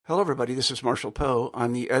Hello, everybody. This is Marshall Poe.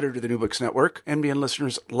 I'm the editor of the New Books Network. NBN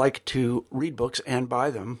listeners like to read books and buy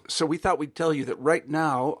them. So we thought we'd tell you that right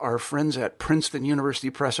now, our friends at Princeton University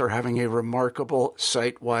Press are having a remarkable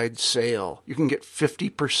site-wide sale. You can get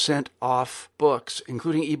 50% off books,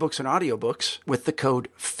 including ebooks and audiobooks, with the code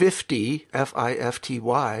 50,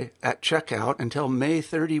 F-I-F-T-Y, at checkout until May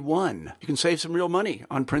 31. You can save some real money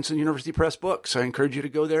on Princeton University Press books. I encourage you to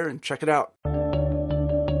go there and check it out.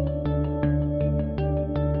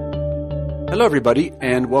 Hello, everybody,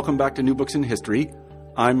 and welcome back to New Books in History.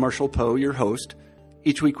 I'm Marshall Poe, your host.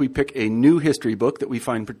 Each week we pick a new history book that we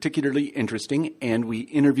find particularly interesting, and we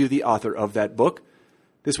interview the author of that book.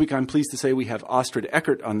 This week I'm pleased to say we have Astrid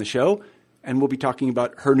Eckert on the show, and we'll be talking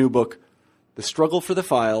about her new book, The Struggle for the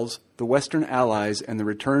Files, the Western Allies, and the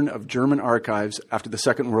Return of German Archives After the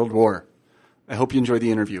Second World War. I hope you enjoy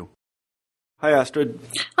the interview. Hi, Astrid.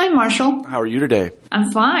 Hi, Marshall. How are you today?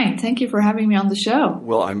 I'm fine. Thank you for having me on the show.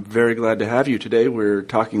 Well, I'm very glad to have you today. We're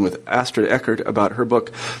talking with Astrid Eckert about her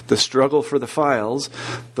book, The Struggle for the Files,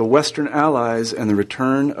 the Western Allies, and the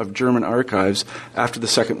Return of German Archives After the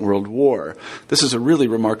Second World War. This is a really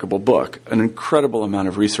remarkable book. An incredible amount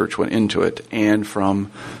of research went into it. And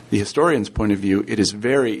from the historian's point of view, it is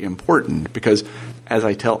very important because, as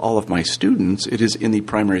I tell all of my students, it is in the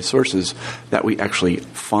primary sources that we actually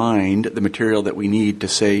find the material that we need to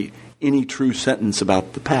say any true sentence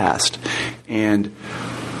about the past. And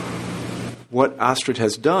what Astrid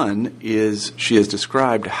has done is she has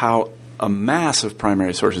described how a mass of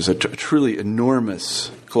primary sources, a truly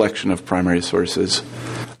enormous collection of primary sources,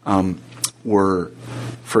 were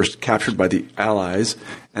first captured by the Allies,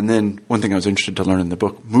 and then, one thing I was interested to learn in the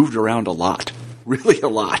book, moved around a lot. Really a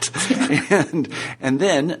lot. And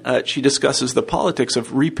then she discusses the politics of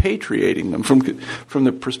repatriating them from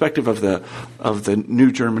the perspective of the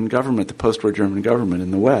new German government, the post-war German government in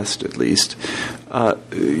the West, at least.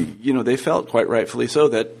 They felt quite rightfully so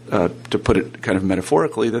that, to put it kind of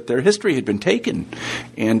metaphorically, that their history had been taken,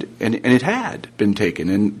 and it had been taken,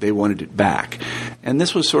 and they wanted it back. And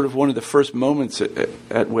this was sort of one of the first moments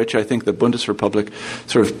at which I think the Bundesrepublik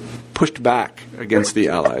sort of pushed back against the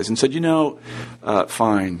Allies and said,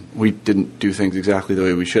 fine, we didn't do things exactly the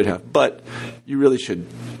way we should have, but you really should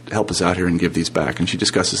help us out here and give these back. And she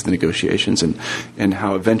discusses the negotiations and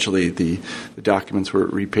how eventually the documents were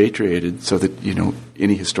repatriated so that,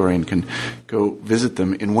 any historian can go visit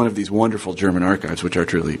them in one of these wonderful German archives, which are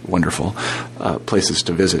truly wonderful places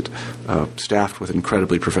to visit, staffed with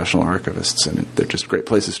incredibly professional archivists, and they're just great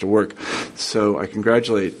places to work. So I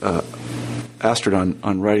congratulate Astrid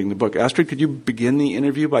on writing the book. Astrid, could you begin the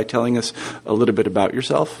interview by telling us a little bit about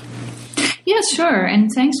yourself? Yes, sure. And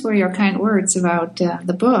thanks for your kind words about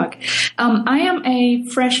the book. I am a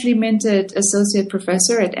freshly minted associate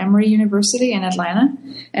professor at Emory University in Atlanta,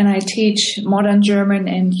 and I teach modern German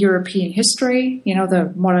and European history,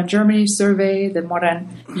 the Modern Germany Survey, the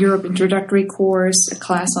Modern Europe Introductory Course, a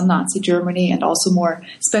class on Nazi Germany, and also more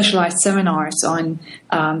specialized seminars on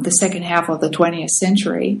the second half of the 20th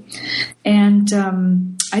century. And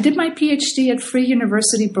I did my PhD at Free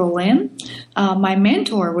University Berlin. My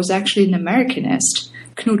mentor was actually an Americanist,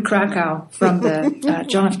 Knut Krakow, from the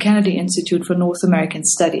John F. Kennedy Institute for North American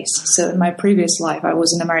Studies. So in my previous life, I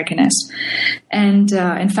was an Americanist. And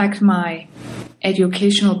in fact, my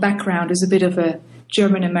educational background is a bit of a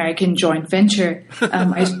German-American joint venture.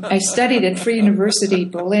 I studied at Free University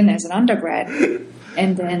Berlin as an undergrad.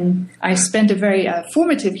 And then I spent a very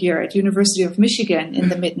formative year at University of Michigan in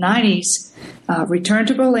the mid-90s, returned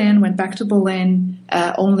to Berlin, went back to Berlin,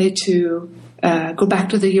 only to go back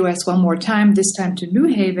to the U.S. one more time, this time to New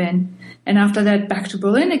Haven, and after that back to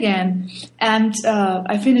Berlin again. And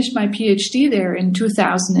I finished my PhD there in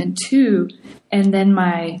 2002, and then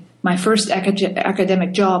my first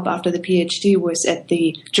academic job after the PhD was at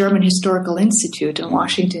the German Historical Institute in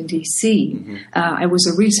Washington, D.C. Mm-hmm. I was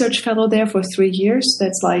a research fellow there for 3 years.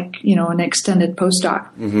 That's like, an extended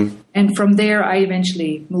postdoc. Mm-hmm. And from there, I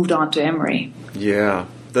eventually moved on to Emory. Yeah.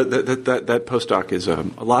 That postdoc is a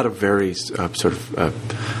lot of very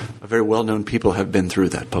very well-known people have been through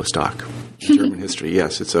that postdoc in German history.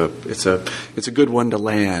 Yes, it's a good one to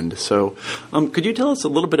land. So, could you tell us a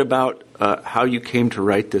little bit about how you came to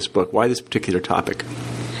write this book? Why this particular topic?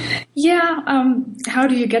 Yeah, how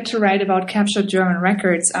do you get to write about captured German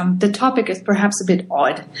records? The topic is perhaps a bit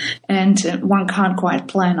odd, and one can't quite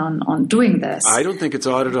plan on doing this. I don't think it's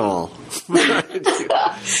odd at all.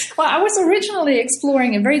 Well, I was originally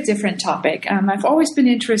exploring a very different topic. I've always been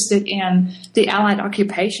interested in the Allied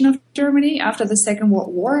occupation of Germany after the Second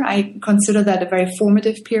World War. I consider that a very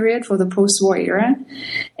formative period for the post-war era.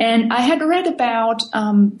 And I had read about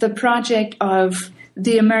the project of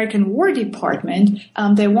the American War Department,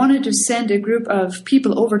 they wanted to send a group of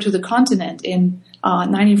people over to the continent in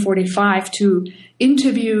 1945 to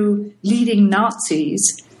interview leading Nazis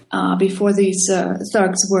before these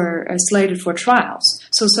thugs were slated for trials.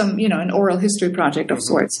 So an oral history project of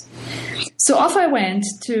sorts. So off I went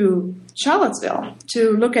to Charlottesville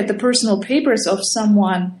to look at the personal papers of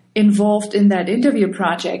someone involved in that interview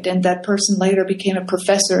project, and that person later became a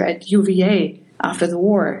professor at UVA after the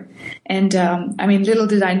war. And little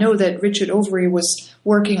did I know that Richard Overy was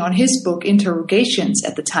working on his book, Interrogations,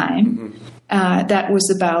 at the time. That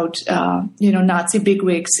was about, Nazi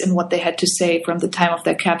bigwigs and what they had to say from the time of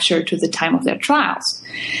their capture to the time of their trials.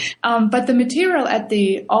 But the material at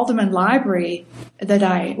the Alderman Library that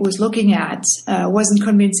I was looking at wasn't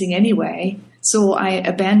convincing anyway. So I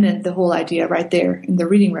abandoned the whole idea right there in the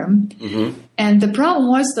reading room. Mm-hmm. And the problem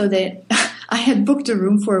was, though, that I had booked a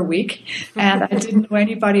room for a week, and I didn't know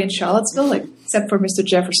anybody in Charlottesville, except for Mr.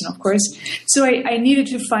 Jefferson, of course. So I needed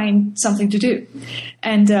to find something to do.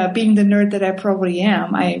 And being the nerd that I probably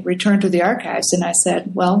am, I returned to the archives, and I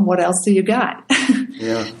said, well, what else do you got?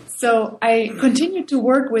 Yeah. So I continued to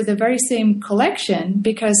work with the very same collection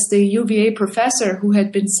because the UVA professor who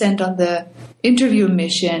had been sent on the interview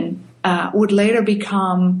mission would later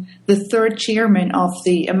become the third chairman of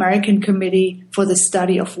the American Committee for the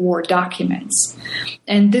Study of War Documents.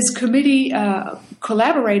 And this committee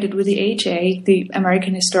collaborated with the AHA, the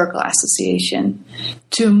American Historical Association,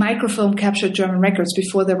 to microfilm captured German records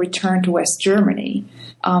before their return to West Germany.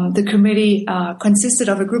 The committee consisted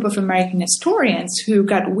of a group of American historians who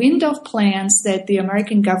got wind of plans that the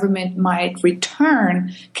American government might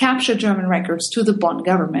return captured German records to the Bonn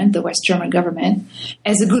government, the West German government,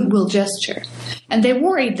 as a goodwill gesture. And they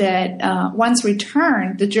worried that once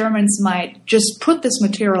returned, the Germans might just put this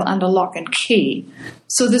material under lock and key.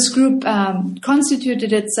 So this group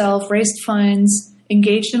constituted itself, raised funds,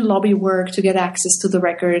 engaged in lobby work to get access to the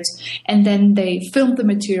records, and then they filmed the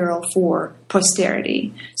material for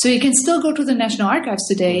posterity. So you can still go to the National Archives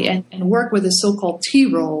today and work with the so-called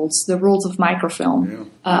T-rolls, the rolls of microfilm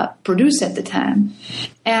produced at the time.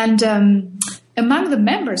 And among the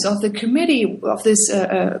members of the committee, of this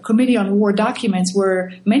Committee on War Documents,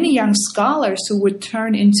 were many young scholars who would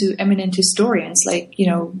turn into eminent historians, like,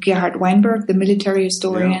 Gerhard Weinberg, the military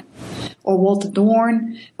historian, or Walter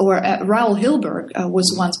Dorn, or Raoul Hilberg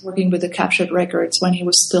was once working with the captured records when he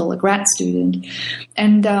was still a grad student.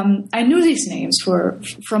 And I knew these names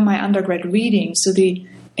from my undergrad reading, so the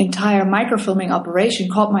entire microfilming operation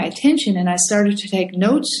caught my attention, and I started to take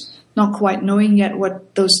notes, not quite knowing yet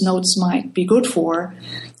what those notes might be good for.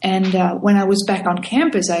 And when I was back on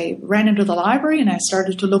campus, I ran into the library and I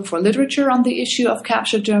started to look for literature on the issue of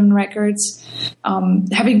captured German records.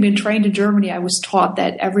 Having been trained in Germany, I was taught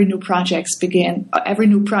that every new project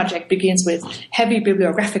begins with heavy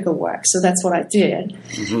bibliographical work. So that's what I did.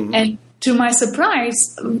 Mm-hmm. And to my surprise,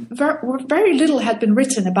 very little had been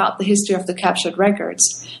written about the history of the captured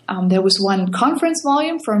records. There was one conference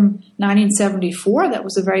volume from 1974 that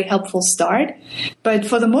was a very helpful start. But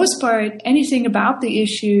for the most part, anything about the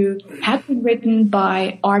issue had been written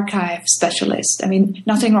by archive specialists. I mean,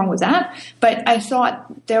 nothing wrong with that. But I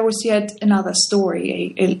thought there was yet another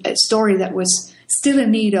story, a story that was still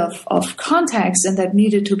in need of context and that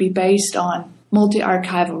needed to be based on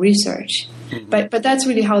multi-archival research. Mm-hmm. But that's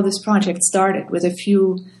really how this project started, with a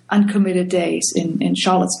few uncommitted days in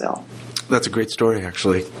Charlottesville. That's a great story,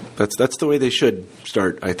 actually. That's the way they should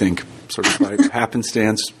start, I think, sort of by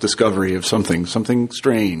happenstance discovery of something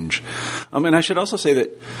strange. And I should also say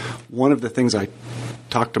that one of the things I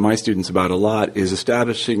talk to my students about a lot is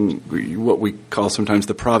establishing what we call sometimes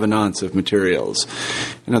the provenance of materials.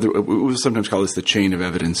 We sometimes call this the chain of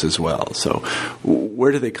evidence as well. So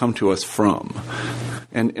where do they come to us from?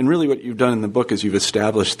 And really what you've done in the book is you've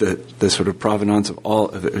established the sort of provenance of all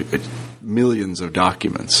of the millions of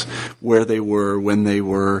documents, where they were, when they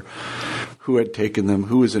were, who had taken them,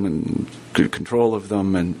 who was in good control of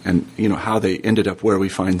them, and how they ended up where we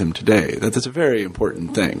find them today. That's a very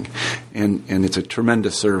important thing, and it's a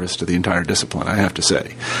tremendous service to the entire discipline, I have to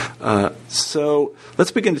say. So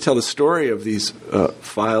let's begin to tell the story of these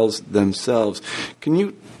files themselves. Can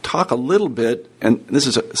you talk a little bit, and this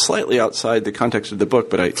is slightly outside the context of the book,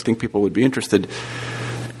 but I think people would be interested.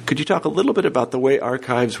 Could you talk a little bit about the way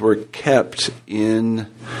archives were kept in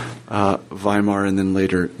Weimar and then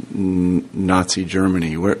later Nazi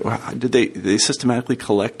Germany? Where did they systematically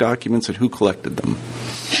collect documents, and who collected them?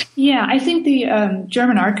 Yeah, I think the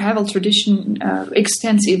German archival tradition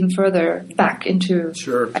extends even further back into,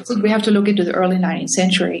 I think we have to look into the early 19th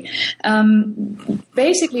century.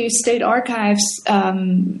 Basically, state archives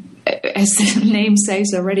as the name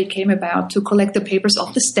says, already came about to collect the papers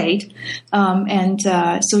of the state.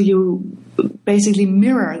 So you basically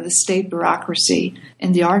mirror the state bureaucracy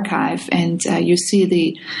in the archive, and you see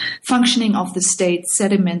the functioning of the state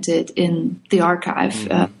sedimented in the archive.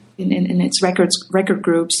 In its record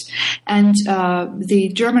groups. And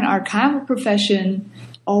the German archival profession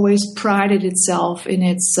always prided itself in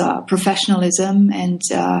its professionalism and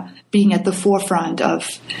being at the forefront of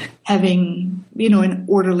having, an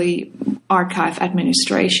orderly archive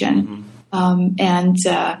administration.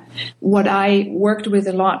 What I worked with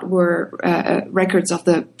a lot were records of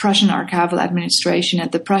the Prussian Archival Administration,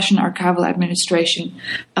 and the Prussian Archival Administration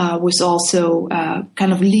was also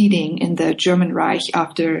kind of leading in the German Reich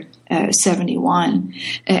after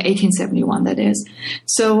 1871, that is.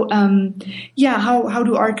 So, how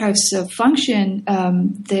do archives function?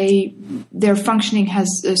 Their functioning has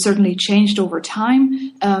certainly changed over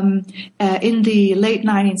time. In the late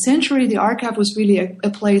 19th century, the archive was really a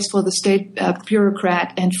place for the state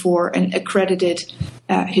bureaucrat and for an accredited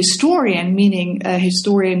historian, meaning a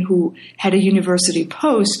historian who had a university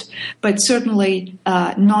post, but certainly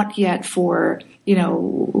not yet for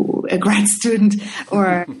a grad student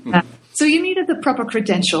or. So you needed the proper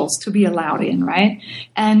credentials to be allowed in, right?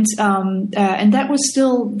 And that was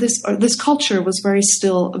still this culture was very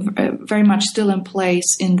much still in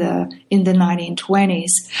place in the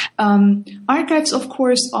 1920s. Archives, of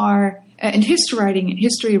course, are and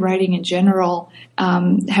history writing in general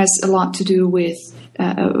has a lot to do with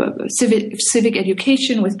civic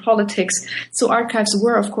education, with politics. So archives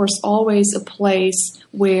were, of course, always a place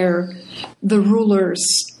where the rulers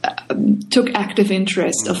took active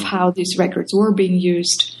interest of how these records were being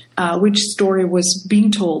used, which story was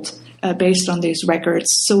being told based on these records.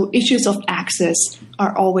 So issues of access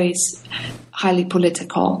are always highly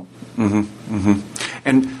political. And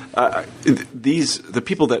the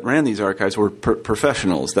people that ran these archives were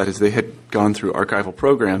professionals. That is, they had gone through archival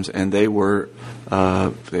programs, and they were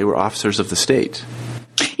officers of the state.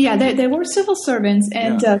 Yeah, they were civil servants,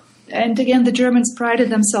 and again, the Germans prided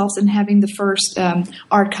themselves in having the first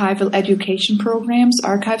archival education programs,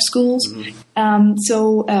 archive schools.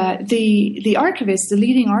 So the archivists, the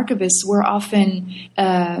leading archivists, were often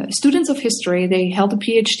students of history. They held a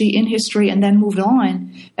PhD in history and then moved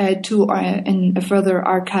on to a further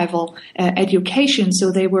archival education.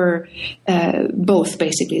 So they were both,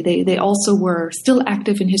 basically. They also were still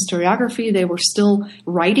active in historiography. They were still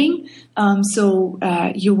writing. So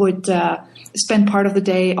you would spend part of the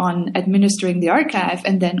day on administering the archive,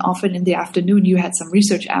 and then often in the afternoon you had some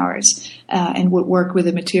research hours and would work with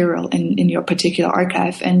the material in your particular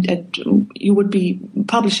archive, and you would be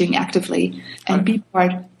publishing actively and be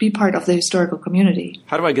part of the historical community.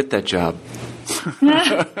 How do I get that job?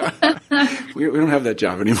 We don't have that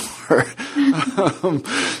job anymore.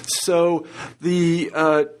 So the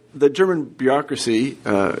German bureaucracy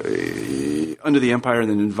under the Empire, and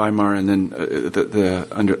then in Weimar, and then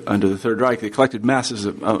under the Third Reich, they collected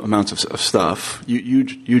massive amounts of stuff,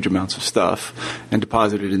 huge amounts of stuff, and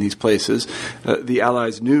deposited in these places. The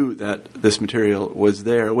Allies knew that this material was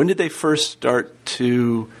there. When did they first start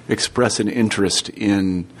to express an interest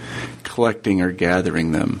in collecting or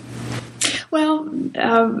gathering them? Well,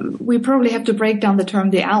 we probably have to break down the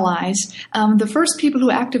term the Allies. The first people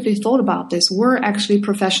who actively thought about this were actually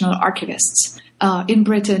professional archivists in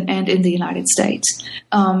Britain and in the United States.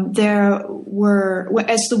 There were,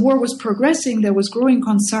 as the war was progressing, there was growing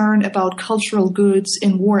concern about cultural goods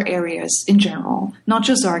in war areas in general, not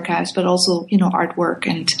just archives, but also, artwork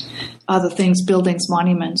and other things, buildings,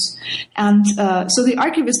 monuments. And so the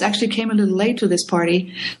archivists actually came a little late to this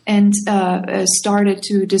party and started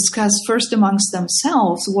to discuss first amongst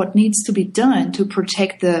themselves what needs to be done to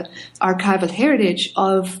protect the archival heritage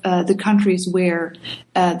of the countries where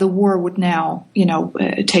the war would now,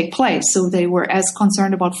 take place. So they were as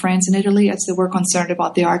concerned about France and Italy as they were concerned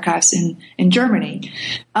about the archives in Germany.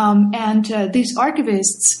 And these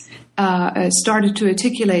archivists started to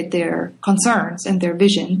articulate their concerns and their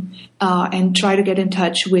vision and try to get in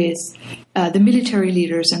touch with the military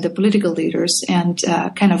leaders and the political leaders and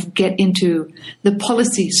kind of get into the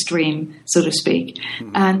policy stream, so to speak.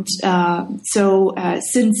 And so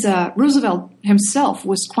since Roosevelt himself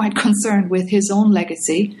was quite concerned with his own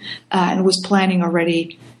legacy and was planning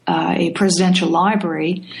already a presidential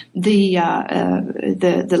library, the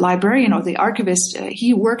librarian or the archivist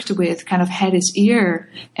he worked with kind of had his ear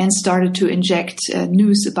and started to inject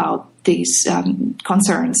news about these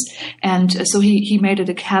concerns, and so he made it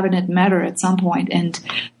a cabinet matter at some point, and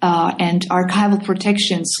archival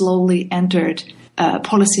protection slowly entered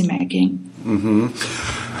policymaking.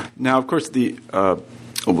 Now, of course, the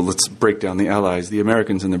well, let's break down the Allies. The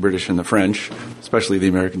Americans and the British and the French, especially the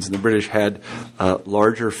Americans and the British, had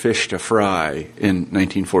larger fish to fry in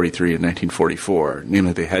 1943 and 1944.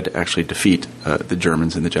 Namely, they had to actually defeat the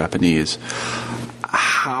Germans and the Japanese.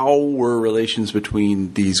 How were relations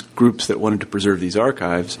between these groups that wanted to preserve these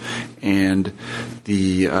archives and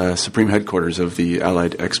the Supreme Headquarters of the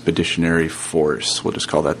Allied Expeditionary Force? We'll just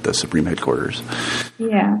call that the Supreme Headquarters.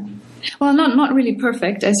 Yeah. Well, not really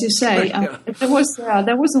perfect, as you say. There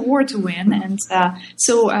was a war to win, and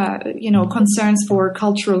so concerns for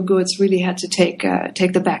cultural goods really had to take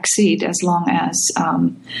the back seat as long as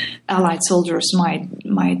Allied soldiers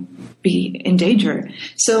might be in danger.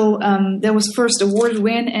 So there was first a war to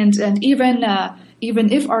win, and even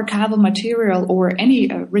if archival material or any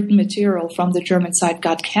written material from the German side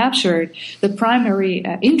got captured, the primary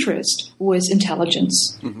interest was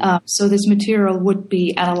intelligence. Mm-hmm. So this material would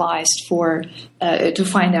be analyzed to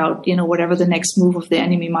find out, whatever the next move of the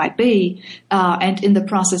enemy might be. And in the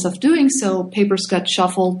process of doing so, papers got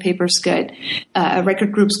shuffled,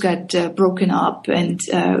 record groups got broken up, and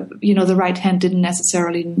the right hand didn't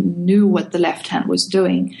necessarily knew what the left hand was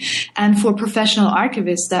doing. And for professional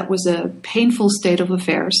archivists, that was a painful state of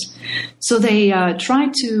affairs. So they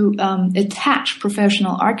tried to attach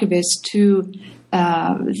professional archivists to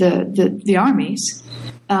the armies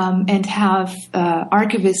and have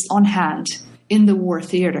archivists on hand in the war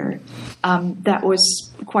theater. That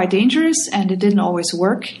was quite dangerous, and it didn't always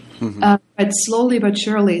work. Mm-hmm. But slowly but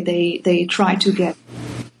surely, they tried to get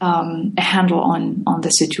a handle on the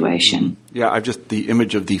situation. Yeah, the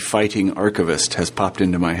image of the fighting archivist has popped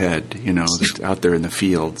into my head, out there in the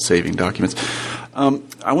field saving documents.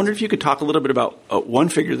 I wonder if you could talk a little bit about one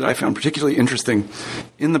figure that I found particularly interesting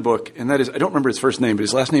in the book, and that is, I don't remember his first name, but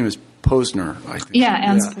his last name is Posner, I think.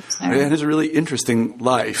 Yeah, Ernst Posner. And has a really interesting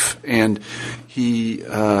life, and he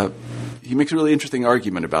makes a really interesting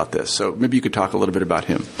argument about this. So maybe you could talk a little bit about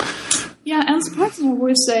him. Yeah, Ernst Posner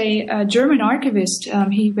was a German archivist.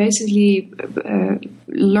 He basically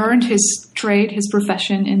learned his trade, his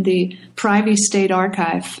profession, in the Privy State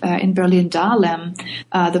Archive in Berlin-Dahlem,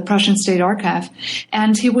 the Prussian State Archive.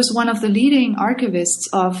 And he was one of the leading archivists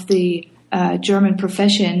of the German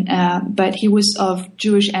profession, but he was of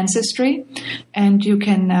Jewish ancestry, and you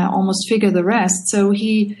can almost figure the rest. So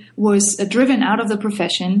he was driven out of the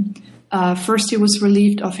profession. First, he was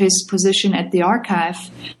relieved of his position at the archive,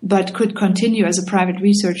 but could continue as a private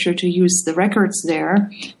researcher to use the records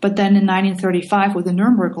there. But then in 1935, with the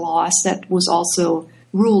Nuremberg laws, that was also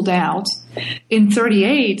ruled out. In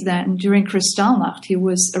 1938, then, during Kristallnacht, he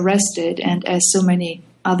was arrested, and as so many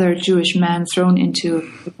other Jewish men, thrown into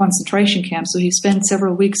the concentration camp. So he spent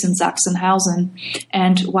several weeks in Sachsenhausen,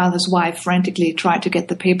 and while his wife frantically tried to get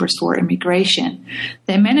the papers for immigration.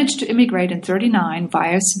 They managed to immigrate in 1939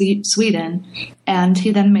 via Sweden, and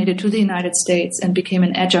he then made it to the United States and became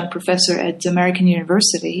an adjunct professor at American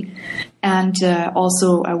University, and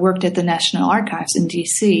also worked at the National Archives in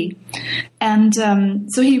D.C. And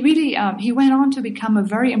so he really he went on to become a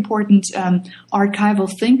very important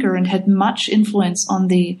archival thinker and had much influence on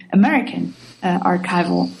the American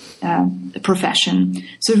archival profession.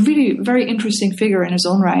 So really very interesting figure in his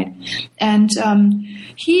own right. And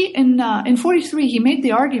he in 1943 he made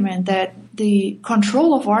the argument that the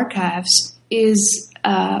control of archives is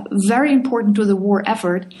very important to the war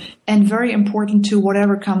effort and very important to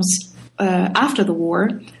whatever comes after the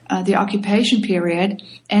war, the occupation period,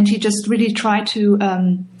 and he just really tried to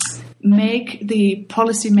make the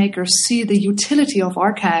policymakers see the utility of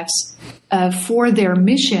archives for their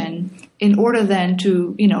mission in order then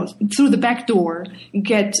to, through the back door,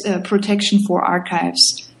 get protection for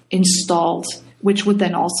archives installed, which would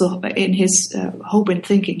then also, in his hope and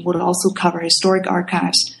thinking, would also cover historic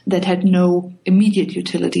archives that had no immediate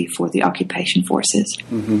utility for the occupation forces.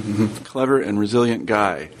 Mm-hmm, mm-hmm. Clever and resilient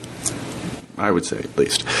guy, I would say, at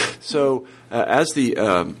least. So as the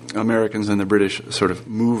Americans and the British sort of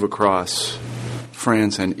move across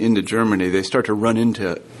France and into Germany, they start to run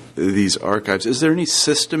into these archives. Is there any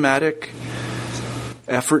systematic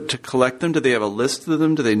effort to collect them? Do they have a list of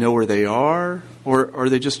them? Do they know where they are? Or are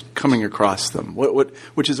they just coming across them?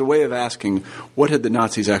 Which is a way of asking, what had the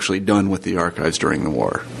Nazis actually done with the archives during the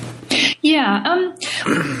war? Yeah.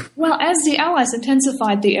 Well, as the Allies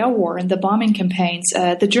intensified the air war and the bombing campaigns,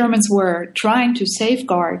 the Germans were trying to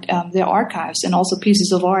safeguard their archives and also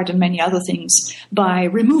pieces of art and many other things by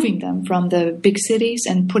removing them from the big cities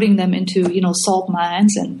and putting them into, salt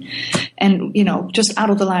mines and just out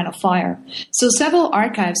of the line of fire. So several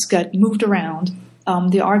archives got moved around.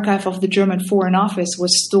 The archive of the German Foreign Office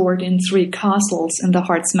was stored in 3 castles in the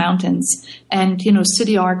Harz Mountains, and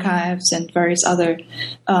city archives and various other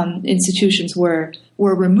institutions were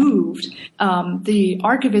were removed, the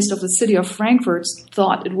archivist of the city of Frankfurt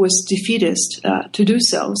thought it was defeatist to do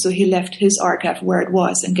so. So he left his archive where it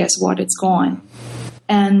was, and guess what? It's gone.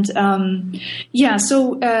 And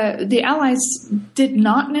so the Allies did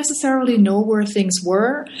not necessarily know where things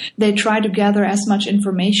were. They tried to gather as much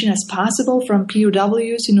information as possible from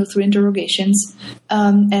POWs, through interrogations,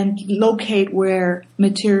 and locate where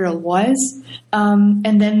material was.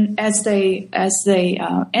 And then as they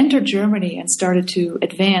entered Germany and started to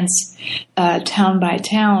advance town by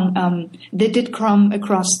town, they did come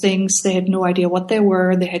across things. They had no idea what they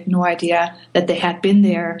were. They had no idea that they had been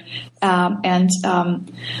there. I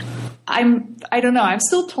don't know. I'm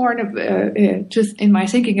still torn in my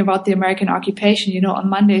thinking about the American occupation. On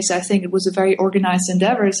Mondays, I think it was a very organized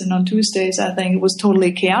endeavor, and on Tuesdays, I think it was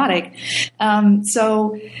totally chaotic.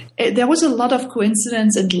 There was a lot of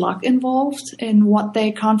coincidence and luck involved in what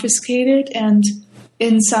they confiscated, and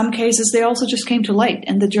in some cases, they also just came too late,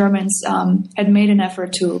 and the Germans had made an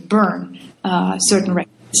effort to burn certain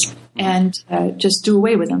records and just do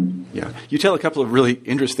away with them. Yeah, you tell a couple of really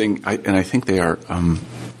interesting, and I think they are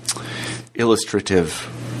illustrative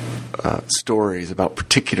stories about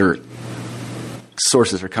particular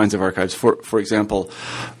sources or kinds of archives. For example,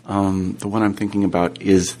 the one I'm thinking about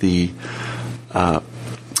is the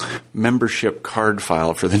membership card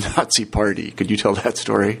file for the Nazi Party. Could you tell that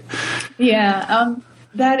story? Yeah.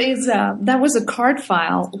 That was a card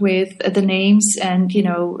file with the names and,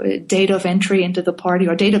 date of entry into the party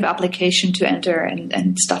or date of application to enter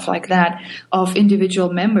and stuff like that of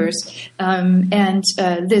individual members.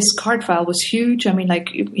 This card file was huge. I mean,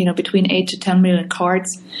 between 8 to 10 million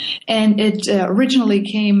cards. And it originally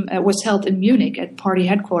was held in Munich at party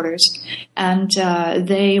headquarters. And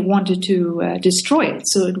they wanted to destroy it.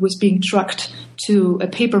 So it was being trucked to a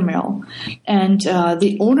paper mill. And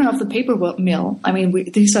the owner of the paper mill,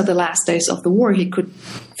 these are the last days of the war. He could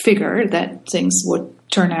figure that things would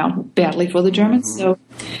turn out badly for the Germans. So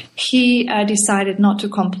he decided not to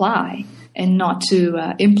comply and not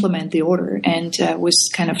to implement the order, and was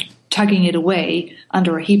kind of tugging it away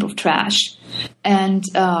under a heap of trash. And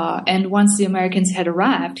once the Americans had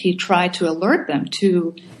arrived, he tried to alert them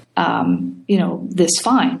to this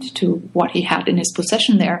find, to what he had in his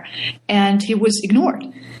possession there. And he was ignored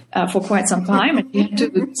for quite some time. And he had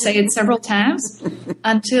to say it several times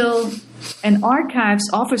until an archives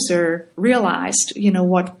officer realized,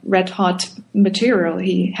 what red hot material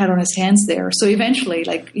he had on his hands there. So eventually,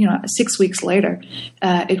 6 weeks later,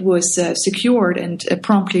 it was secured and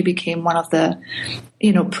promptly became one of the,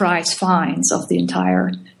 prize finds of the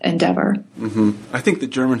entire endeavor. Mm-hmm. I think the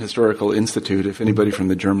German Historical Institute, if anybody from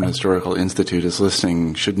the German Historical Institute is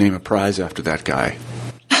listening, should name a prize after that guy.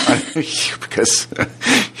 Because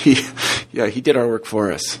he did our work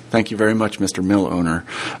for us. Thank you very much, Mr. Mill owner.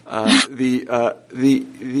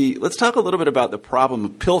 Let's talk a little bit about the problem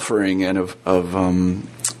of pilfering and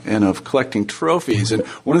of collecting trophies. And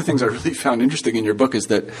one of the things I really found interesting in your book is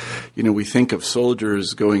that, we think of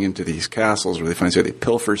soldiers going into these castles where they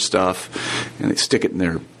pilfer stuff and they stick it in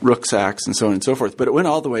their rucksacks and so on and so forth. But it went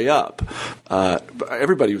all the way up.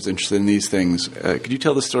 Everybody was interested in these things. Could you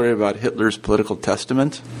tell the story about Hitler's political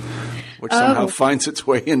testament, which somehow finds its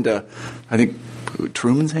way into, I think,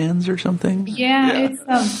 Truman's hands or something? Yeah.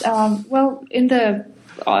 It's in the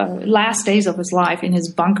last days of his life in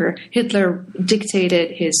his bunker, Hitler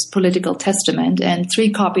dictated his political testament and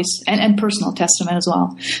 3 copies, and personal testament as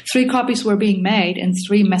well. 3 copies were being made and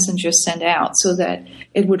 3 messengers sent out so that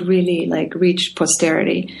it would really reach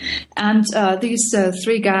posterity. And these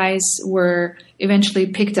 3 guys were eventually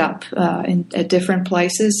picked up at different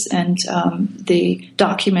places, and the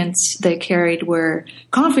documents they carried were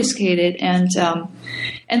confiscated. And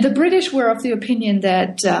the British were of the opinion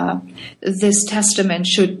that this testament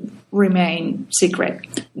should remain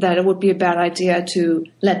secret, that it would be a bad idea to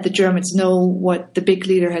let the Germans know what the big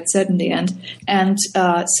leader had said in the end. And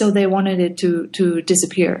so they wanted it to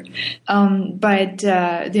disappear. But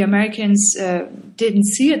the Americans didn't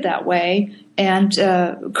see it that way, and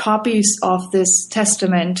copies of this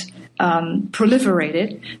testament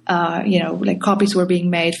proliferated. Copies were being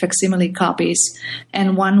made, facsimile copies,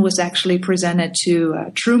 and one was actually presented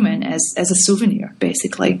to Truman as a souvenir,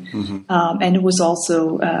 basically. Mm-hmm. And it was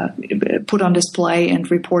also put on display and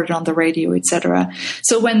reported on the radio, etc.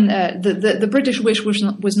 So when the British wish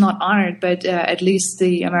was not honored, but at least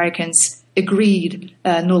the Americans agreed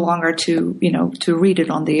no longer to read it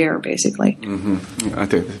on the air, basically. Mm-hmm. I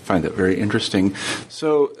find that very interesting.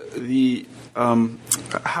 So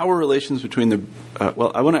how are relations between the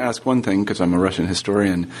I want to ask one thing because I'm a Russian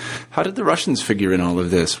historian. How did the Russians figure in all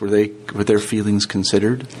of this? Were their feelings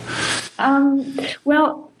considered?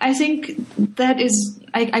 Well, I think that is,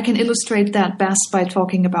 I can illustrate that best by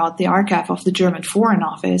talking about the archive of the German Foreign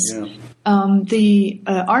Office. Yeah. The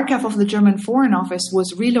archive of the German Foreign Office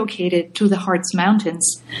was relocated to the Harz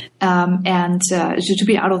Mountains and to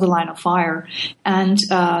be out of the line of fire. And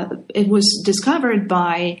it was discovered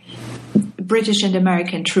by British and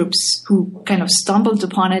American troops who kind of stumbled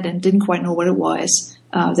upon it and didn't quite know what it was.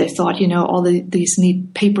 They thought, all these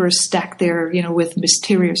neat papers stacked there, with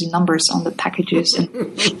mysterious numbers on the packages.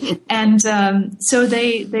 And so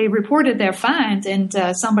they reported their find, and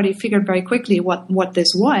somebody figured very quickly what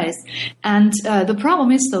this was. And the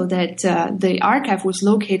problem is, though, that the archive was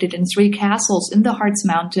located in 3 castles in the Harz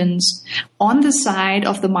Mountains on the side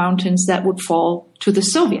of the mountains that would fall to the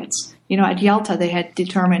Soviets. At Yalta, they had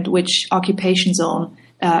determined which occupation zone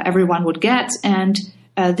everyone would get, and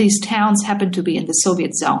these towns happened to be in the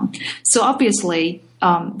Soviet zone. So obviously,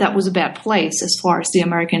 that was a bad place as far as the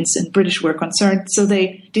Americans and British were concerned. So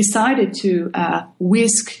they decided to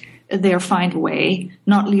whisk their find away,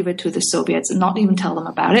 not leave it to the Soviets, and not even tell them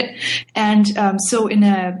about it. And so in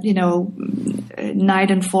a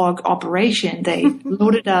night and fog operation, they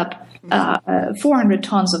loaded up 400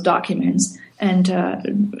 tons of documents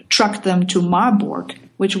and trucked them to Marburg,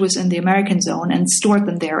 which was in the American zone, and stored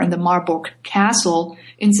them there in the Marburg Castle.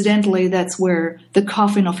 Incidentally, that's where the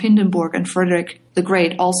coffin of Hindenburg and Frederick the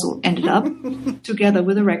Great also ended up, together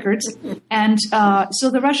with the records. And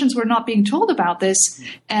so the Russians were not being told about this,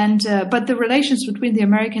 and but the relations between the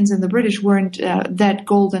Americans and the British weren't that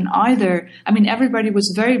golden either. I mean, everybody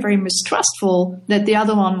was very, very mistrustful that the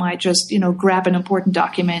other one might just, grab an important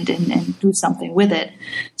document and do something with it.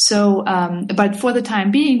 So, but for the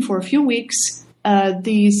time being, for a few weeks,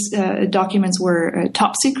 these documents were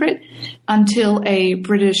top secret until a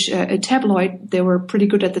British tabloid, they were pretty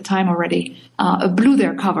good at the time already, blew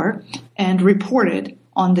their cover and reported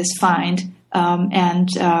on this find,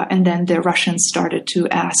 and then the Russians started to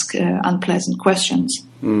ask unpleasant questions.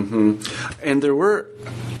 Mm-hmm. And there were,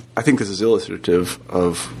 I think this is illustrative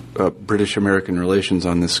of British-American relations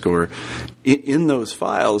on this score. In those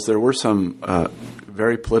files, there were some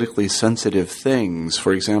very politically sensitive things.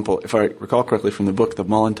 For example, if I recall correctly from the book, the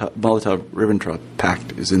Molotov-Ribbentrop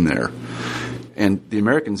Pact is in there, and the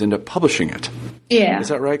Americans end up publishing it. Yeah, is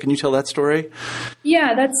that right? Can you tell that story?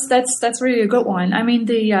 Yeah, that's really a good one. I mean,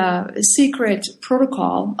 the secret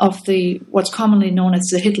protocol of the what's commonly known as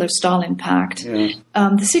the Hitler-Stalin Pact. Yeah.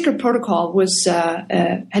 The secret protocol was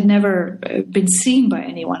had never been seen by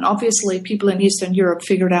anyone. Obviously, people in Eastern Europe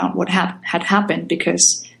figured out what had happened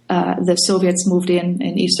because the Soviets moved in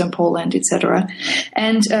Eastern Poland, etc.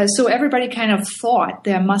 And so everybody kind of thought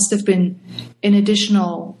there must have been an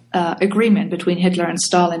additional agreement between Hitler and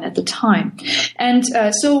Stalin at the time. And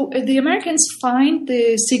so the Americans find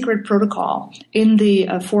the secret protocol in the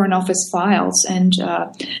Foreign Office files. And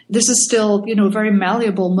this is still, a very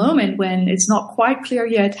malleable moment when it's not quite clear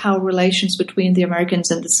yet how relations between the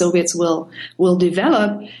Americans and the Soviets will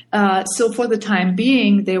develop. So for the time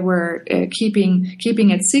being, they were keeping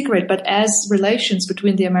it secret. But as relations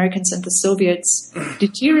between the Americans and the Soviets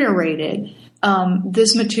deteriorated,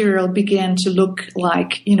 this material began to look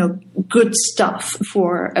like, good stuff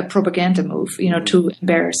for a propaganda move, to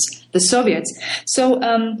embarrass the Soviets. So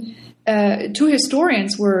 2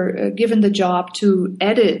 historians were given the job to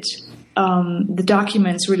edit the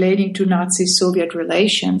documents relating to Nazi-Soviet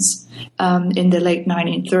relations in the late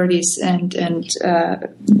 1930s, and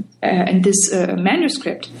this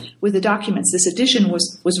manuscript with the documents, this edition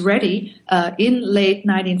was ready in late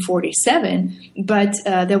 1947, but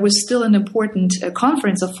there was still an important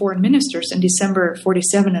conference of foreign ministers in December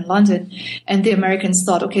 47 in London, and the Americans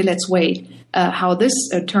thought, okay, let's wait how this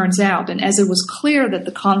turns out. And as it was clear that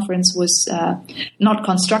the conference was not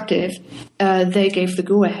constructive, they gave the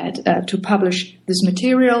go-ahead to publish this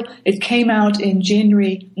material. It came out in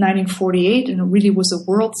January 1948, and it really was a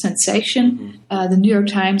world sensation. The New York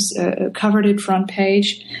Times covered it front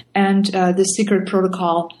page, and the secret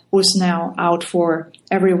protocol was now out for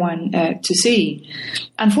everyone to see.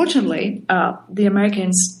 Unfortunately, the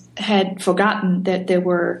Americans had forgotten that they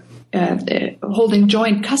were holding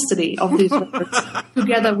joint custody of these records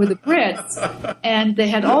together with the Brits, and they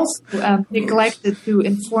had also neglected to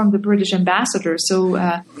inform the British ambassador. So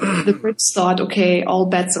the Brits thought, okay, all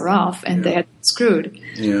bets are off, and they had been screwed.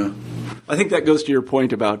 Yeah, I think that goes to your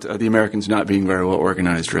point about the Americans not being very well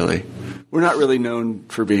organized. Really, we're not really known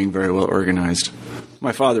for being very well organized.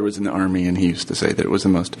 My father was in the Army, and he used to say that it was the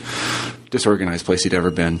most disorganized place he'd ever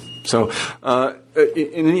been. So,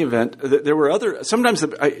 in any event, there were other. Sometimes,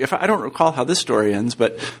 if I don't recall how this story ends,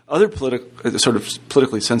 but other sort of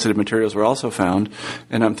politically sensitive materials were also found,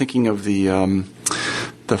 and I'm thinking of the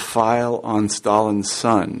the file on Stalin's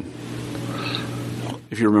son,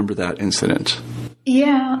 if you remember that incident.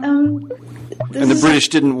 Yeah. And the British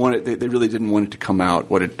didn't want it. They really didn't want it to come out.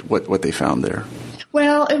 What they found there.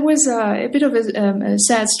 Well, it was a bit of a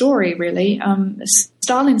sad story, really.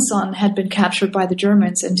 Stalin's son had been captured by the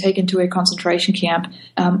Germans and taken to a concentration camp.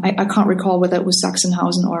 I can't recall whether it was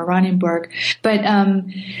Sachsenhausen or Oranienburg, but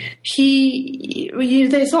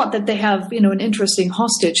they thought that they have an interesting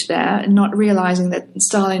hostage there, not realizing that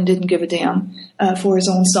Stalin didn't give a damn for his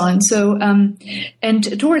own son. So,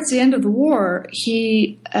 and towards the end of the war,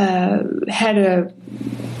 he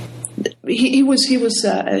was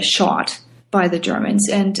shot by the Germans,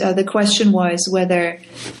 and the question was whether,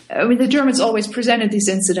 the Germans always presented these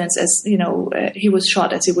incidents as, he was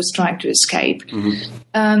shot as he was trying to escape.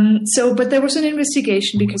 Mm-hmm. But there was an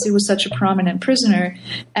investigation because he was such a prominent prisoner,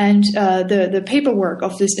 and the paperwork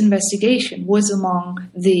of this investigation was among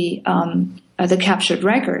the captured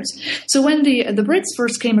records. So when the Brits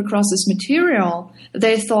first came across this material,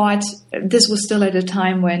 they thought this was still at a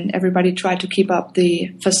time when everybody tried to keep up the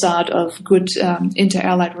facade of good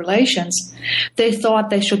inter-Allied relations. They thought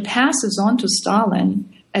they should pass this on to Stalin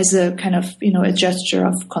as a kind of, a gesture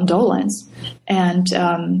of condolence and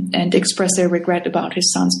express their regret about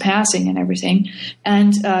his son's passing and everything.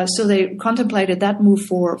 And so they contemplated that move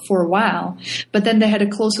for a while. But then they had a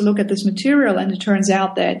closer look at this material, and it turns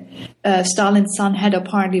out that Stalin's son had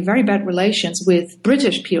apparently very bad relations with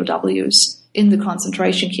British POWs in the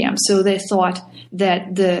concentration camp. So they thought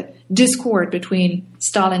that the discord between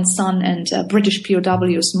Stalin's son and British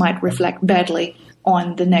POWs might reflect badly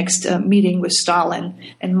on the next meeting with Stalin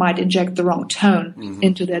and might inject the wrong tone mm-hmm.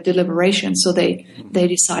 into their deliberations. So they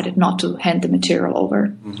decided not to hand the material over.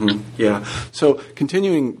 Mm-hmm. Yeah. So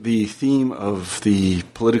continuing the theme of the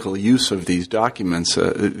political use of these documents,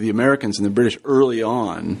 the Americans and the British early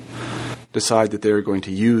on decide that they're going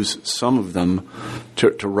to use some of them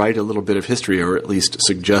to write a little bit of history, or at least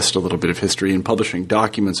suggest a little bit of history in publishing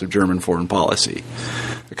documents of German foreign policy,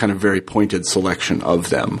 a kind of very pointed selection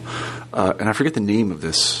of them. And I forget the name of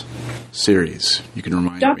this series. You can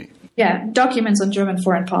remind me. Yeah, Documents on German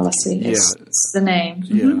Foreign Policy is the name.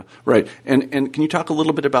 Mm-hmm. Yeah, right. And can you talk a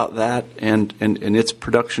little bit about that and its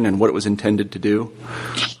production and what it was intended to do?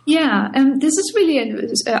 Yeah, and this is really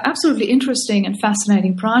an absolutely interesting and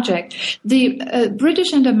fascinating project. The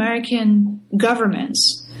British and American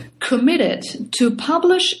governments committed to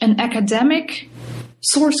publish an academic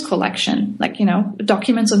source collection, like,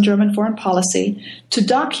 documents on German foreign policy, to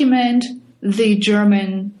document the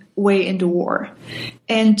German way into war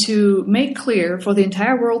and to make clear for the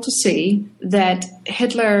entire world to see that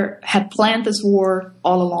Hitler had planned this war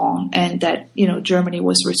all along and that, Germany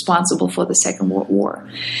was responsible for the Second World War.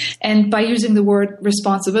 And by using the word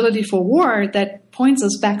responsibility for war, that points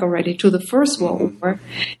us back already to the First World War.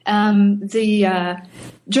 The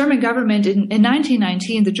German government, in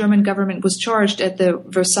 1919, the German government was charged at the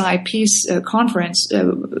Versailles Peace Conference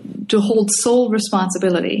to hold sole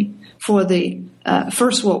responsibility for the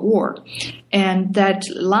First World War. And that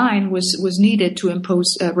line was needed to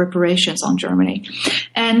impose reparations on Germany.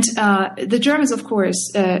 And the Germans, of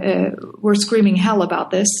course, were screaming hell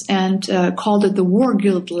about this and called it the war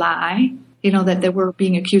guilt lie, that they were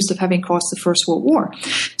being accused of having caused the First World War.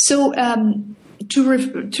 So to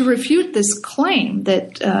refute this claim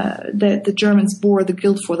that the Germans bore the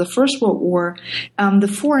guilt for the First World War,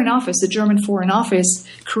 the German Foreign Office,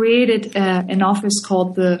 created an office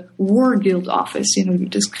called the War Guilt Office,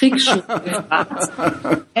 das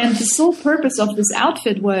Kriegsschuldgericht. And the sole purpose of this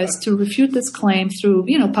outfit was to refute this claim through,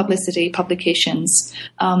 publicity, publications,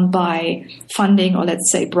 by funding or,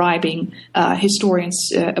 let's say, bribing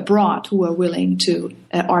historians abroad who were willing to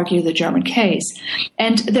argue the German case.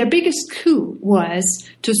 And their biggest coup was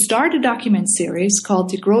to start a document series called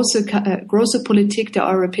Die große Politik der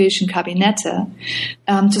Europäischen Kabinette,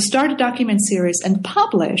 to start a document series and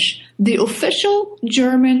publish the official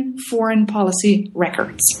German foreign policy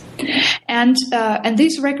records. And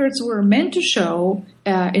these records were meant to show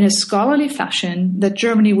in a scholarly fashion that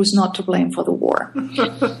Germany was not to blame for the war.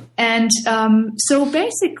 And so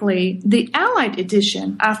basically, the Allied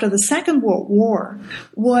edition after the Second World War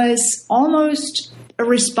was almost a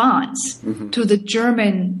response to the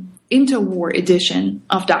German interwar edition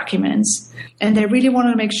of documents. And they really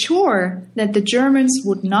wanted to make sure that the Germans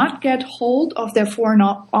would not get hold of their Foreign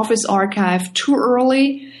Office archive too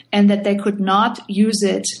early and that they could not use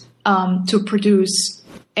it to produce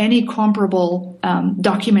any comparable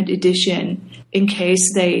document edition in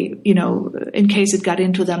case it got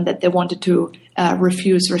into them that they wanted to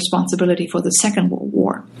refuse responsibility for the Second World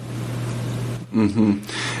War. Mm-hmm.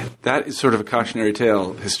 that is sort of a cautionary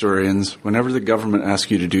tale, historians. Whenever the government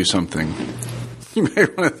asks you to do something, you may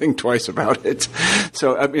want to think twice about it.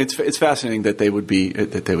 So I mean, it's fascinating that they would be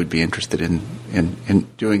interested in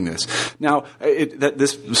doing this. Now,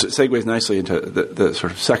 this segues nicely into the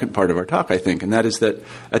sort of second part of our talk, I think, and that is that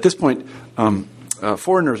at this point,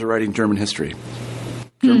 foreigners are writing German history.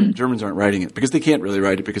 Germans aren't writing it because they can't really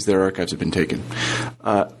write it because their archives have been taken.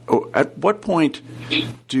 At what point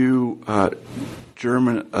do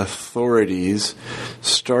German authorities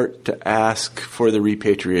start to ask for the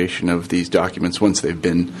repatriation of these documents once they've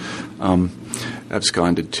been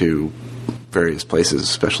absconded to various places,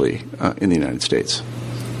 especially in the United States?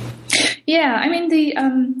 Yeah, I mean,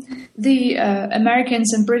 the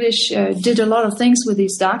Americans and British did a lot of things with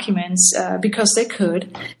these documents because they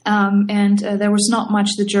could, and there was not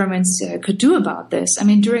much the Germans could do about this. I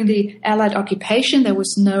mean, during the Allied occupation, there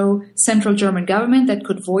was no central German government that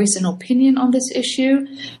could voice an opinion on this issue.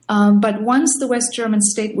 But once the West German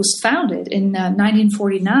state was founded in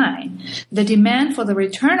 1949, the demand for the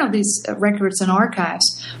return of these records and archives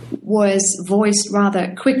was voiced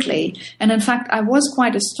rather quickly. And in fact, I was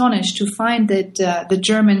quite astonished to find that the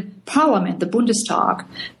German Parliament, the Bundestag,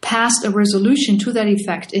 passed a resolution to that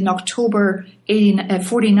effect in October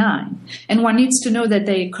 49. And one needs to know that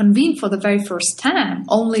they convened for the very first time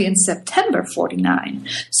only in September 49.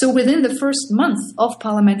 So within the first month of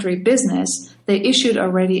parliamentary business, they issued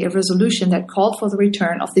already a resolution that called for the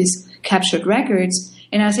return of these captured records.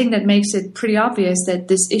 And I think that makes it pretty obvious that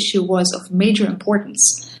this issue was of major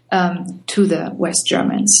importance to the West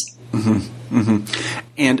Germans. Mm-hmm. Mm-hmm.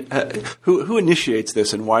 And who initiates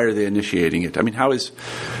this, and why are they initiating it? I mean,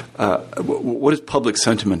 what is public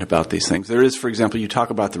sentiment about these things? There is, for example, you talk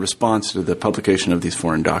about the response to the publication of these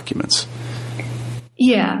foreign documents.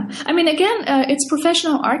 Yeah. I mean, again, it's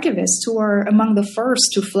professional archivists who are among the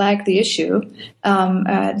first to flag the issue.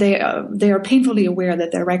 They are painfully aware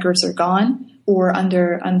that their records are gone or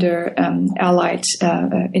under Allied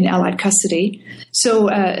in Allied custody. So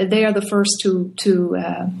they are the first to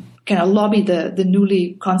kind of lobby the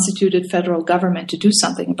newly constituted federal government to do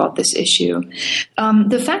something about this issue.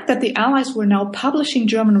 The fact that the Allies were now publishing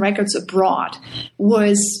German records abroad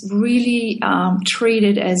was really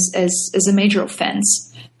treated as a major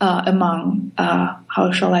offense among,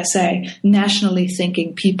 how shall I say, nationally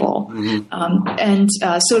thinking people.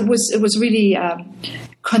 Mm-hmm. So it was really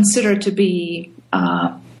considered to be,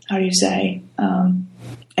 how do you say,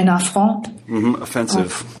 an affront. Mm-hmm.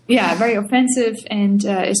 Offensive. Yeah, very offensive, and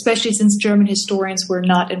especially since German historians were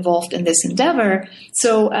not involved in this endeavor.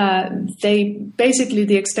 So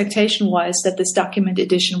the expectation was that this document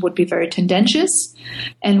edition would be very tendentious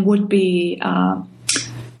and would be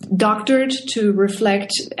doctored to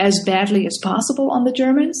reflect as badly as possible on the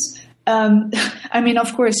Germans. I mean,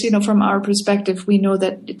 of course, from our perspective, we know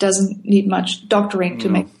that it doesn't need much doctoring to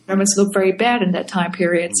make Germans look very bad in that time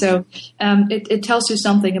period. So it tells you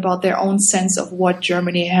something about their own sense of what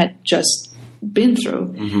Germany had just been through.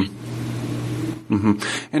 Mm-hmm.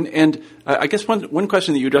 Mm-hmm. And I guess one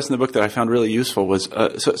question that you addressed in the book that I found really useful was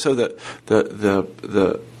so that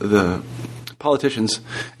the politicians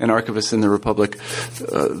and archivists in the Republic,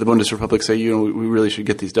 the Bundesrepublik, say, we really should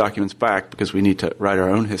get these documents back because we need to write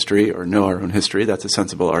our own history or know our own history. That's a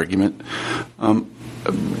sensible argument.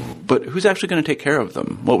 But who's actually going to take care of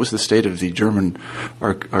them? What was the state of the German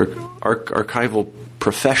archival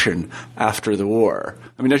profession after the war?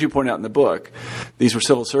 I mean, as you point out in the book, these were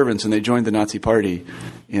civil servants and they joined the Nazi Party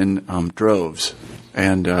in droves.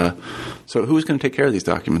 And so who's going to take care of these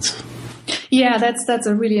documents? Yeah, that's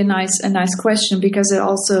a really nice question, because it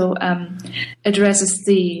also addresses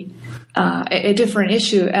a different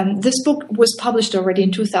issue. This book was published already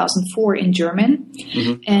in 2004 in German,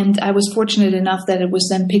 mm-hmm. and I was fortunate enough that it was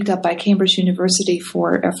then picked up by Cambridge University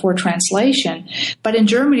for translation. But in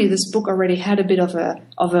Germany, this book already had a bit of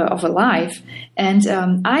a life, and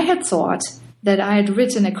I had thought that I had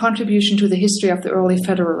written a contribution to the history of the early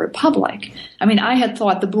Federal Republic. I mean, I had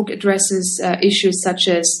thought the book addresses issues such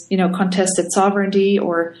as, contested sovereignty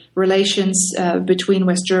or relations between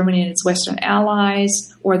West Germany and its Western allies,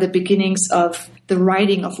 or the beginnings of the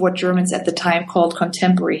writing of what Germans at the time called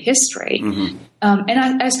contemporary history. Mm-hmm.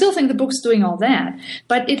 And I still think the book's doing all that.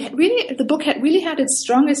 But the book had really had its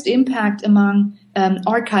strongest impact among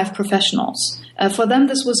archive professionals. For them,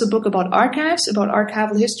 this was a book about archives, about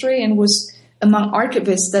archival history, and was among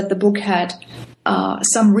archivists that the book had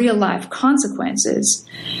some real-life consequences.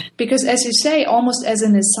 Because, as you say, almost as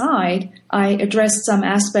an aside, I addressed some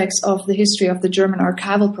aspects of the history of the German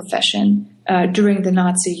archival profession during the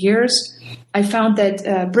Nazi years. I found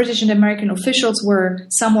that British and American officials were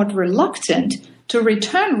somewhat reluctant to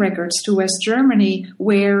return records to West Germany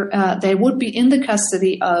where they would be in the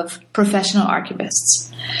custody of professional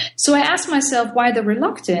archivists. So I asked myself, why the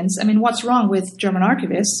reluctance? I mean, what's wrong with German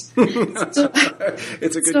archivists?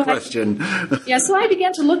 It's a good question. So I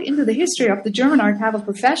began to look into the history of the German archival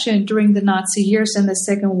profession during the Nazi years and the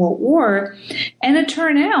Second World War. And it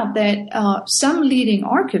turned out that some leading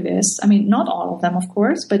archivists, I mean, not all of them, of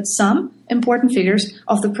course, but some important figures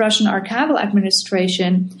of the Prussian archival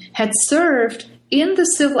administration had served in the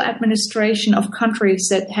civil administration of countries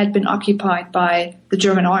that had been occupied by the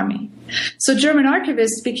German army. So German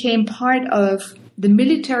archivists became part of the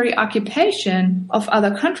military occupation of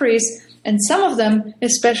other countries, and some of them,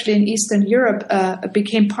 especially in Eastern Europe,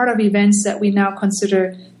 became part of events that we now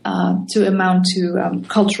consider to amount to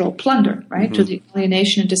cultural plunder, right? To the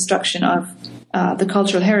alienation and destruction of the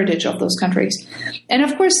cultural heritage of those countries. And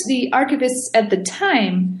of course, the archivists at the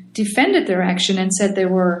time defended their action and said they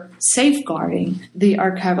were safeguarding the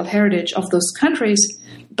archival heritage of those countries.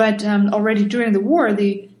 But already during the war,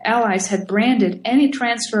 the Allies had branded any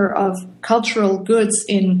transfer of cultural goods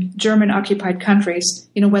in German-occupied countries,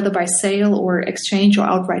 whether by sale or exchange or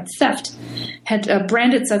outright theft, had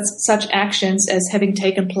branded such actions as having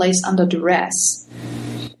taken place under duress.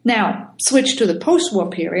 Now, switch to the post-war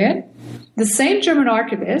period. The same German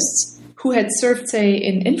archivists who had served, say,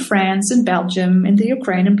 in France, in Belgium, in the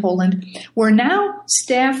Ukraine, in Poland, were now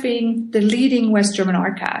staffing the leading West German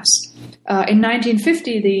archives. In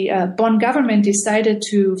 1950, the Bonn government decided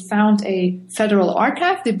to found a federal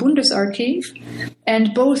archive, the Bundesarchiv,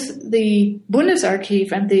 and both the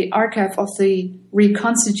Bundesarchiv and the archive of the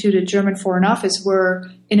reconstituted German Foreign Office were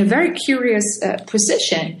in a very curious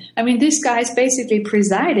position. I mean, these guys basically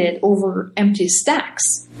presided over empty stacks.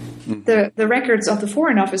 The records of the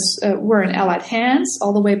Foreign Office were in Allied hands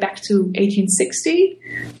all the way back to 1860,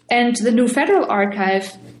 and the new Federal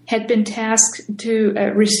Archive had been tasked to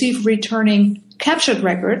receive returning captured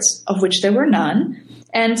records, of which there were none,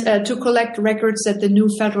 and to collect records that the new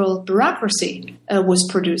federal bureaucracy was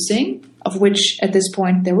producing, of which at this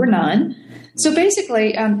point there were none. So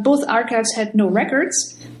basically, both archives had no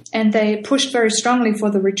records, and they pushed very strongly for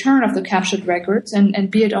the return of the captured records,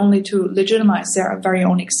 and be it only to legitimize their very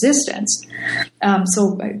own existence.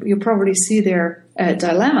 So you probably see their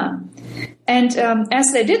dilemma. And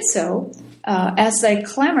as they did so, as they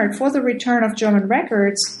clamored for the return of German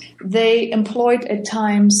records, they employed at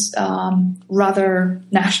times rather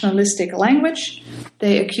nationalistic language.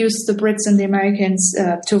 They accused the Brits and the Americans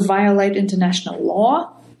to violate international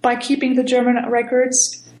law by keeping the German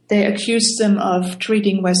records. They accused them of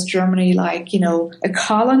treating West Germany like, a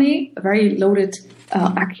colony, a very loaded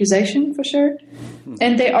accusation for sure.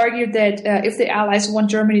 And they argued that if the Allies want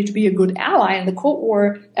Germany to be a good ally in the Cold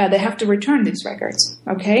War, they have to return these records.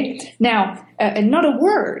 Okay? Now, not a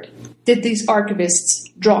word did these archivists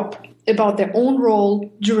drop about their own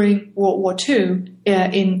role during World War II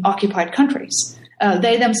in occupied countries.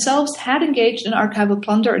 They themselves had engaged in archival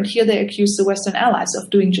plunder, and here they accused the Western Allies of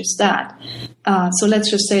doing just that. So let's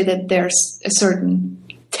just say that there's a certain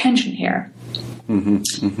tension here. Mm-hmm,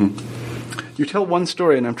 mm-hmm. You tell one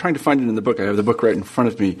story, and I'm trying to find it in the book. I have the book right in front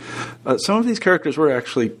of me. Some of these characters were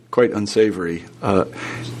actually quite unsavory.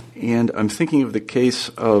 And I'm thinking of the case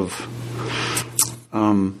of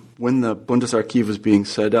when the Bundesarchiv was being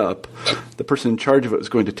set up, the person in charge of it was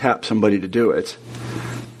going to tap somebody to do it.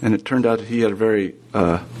 And it turned out that he had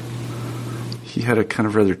a kind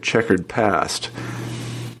of rather checkered past.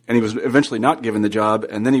 And he was eventually not given the job,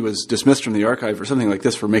 and then he was dismissed from the archive or something like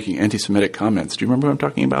this for making anti-Semitic comments. Do you remember what I'm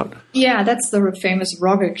talking about? Yeah, that's the famous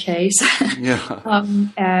Rogge case.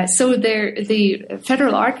 Yeah. So the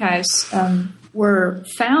Federal Archives were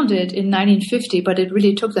founded in 1950, but it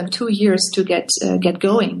really took them 2 years to get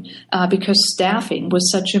going because staffing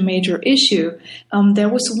was such a major issue. There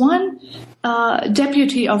was one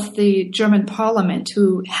deputy of the German parliament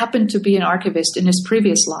who happened to be an archivist in his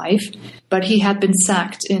previous life, but he had been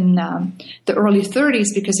sacked in the early 30s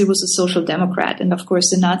because he was a social democrat. And of course,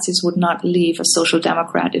 the Nazis would not leave a social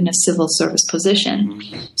democrat in a civil service position.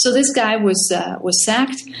 Mm-hmm. So this guy was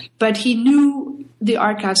sacked, but he knew the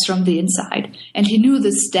archives from the inside, and he knew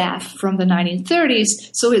the staff from the 1930s,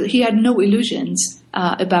 so he had no illusions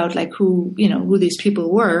about who these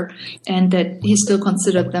people were, and that he still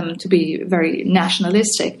considered them to be very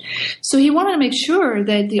nationalistic. So he wanted to make sure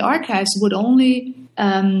that the archives would only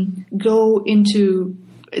go into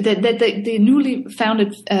the newly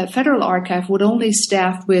founded Federal Archive would only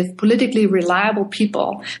staff with politically reliable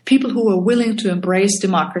people who were willing to embrace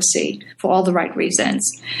democracy for all the right reasons.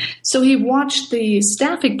 So he watched the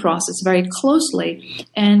staffing process very closely,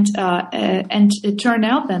 and it turned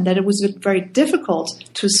out then that it was very difficult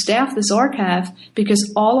to staff this archive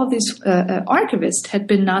because all of these archivists had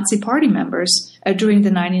been Nazi Party members during the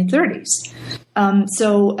 1930s.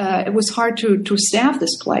 So it was hard to staff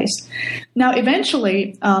this place. Now,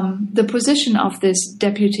 eventually, the position of this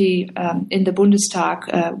deputy in the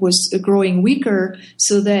Bundestag was growing weaker,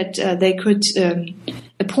 so that they could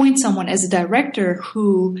appoint someone as a director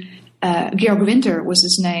who, Georg Winter was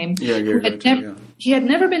his name. Yeah, Georg Winter, He had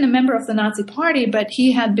never been a member of the Nazi Party, but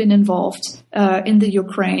he had been involved in the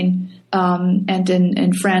Ukraine and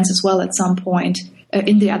in France as well at some point.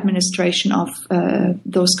 In the administration of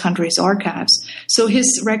those countries' archives. So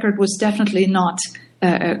his record was definitely not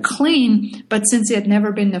clean, but since he had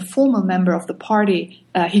never been a formal member of the party,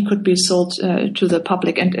 he could be sold to the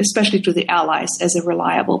public and especially to the Allies as a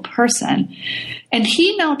reliable person. And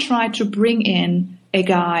he now tried to bring in a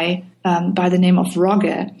guy by the name of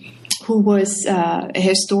Rogge, who was a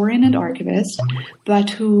historian and archivist, but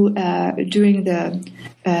who during the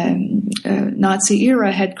Nazi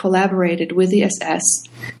era had collaborated with the SS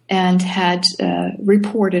and had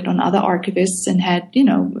reported on other archivists and had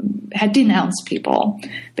denounced people,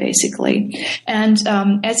 basically. And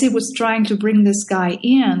as he was trying to bring this guy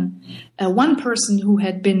in, one person who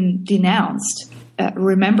had been denounced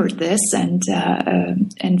remembered this and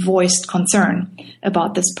voiced concern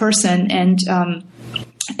about this person. And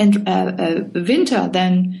Winter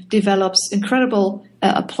then develops incredible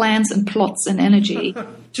plans and plots and energy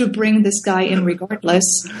to bring this guy in regardless.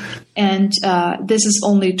 And this is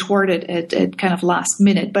only thwarted at kind of last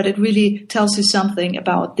minute, but it really tells you something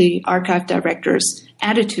about the archive director's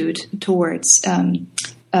attitude towards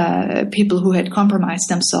people who had compromised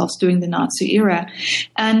themselves during the Nazi era.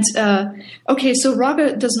 And so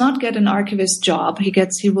Rogge does not get an archivist job.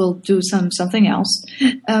 He will do something else,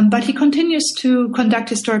 but he continues to conduct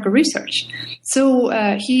historical research. So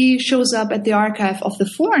he shows up at the archive of the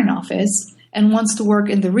Foreign Office and wants to work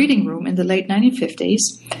in the reading room in the late 1950s.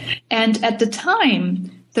 And at the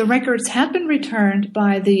time, the records had been returned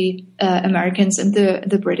by the Americans and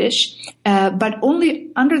the British, but only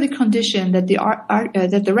under the condition that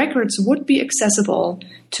the records would be accessible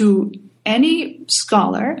to any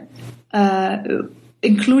scholar,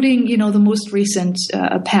 including, the most recent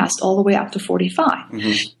past, all the way up to 45.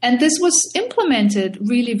 Mm-hmm. And this was implemented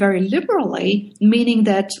really very liberally, meaning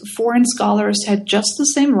that foreign scholars had just the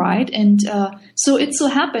same right. And so it so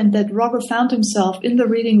happened that Rogge found himself in the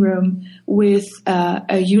reading room with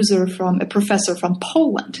a professor from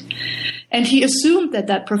Poland. And he assumed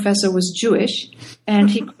that professor was Jewish, and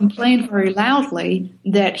he complained very loudly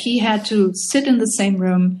that he had to sit in the same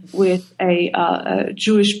room with a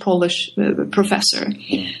Jewish-Polish professor,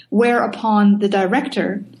 whereupon the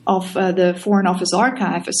director of the Foreign Office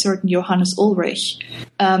Archive, a certain Johannes Ulrich,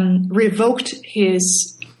 revoked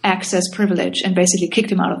his access privilege and basically kicked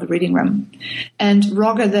him out of the reading room. And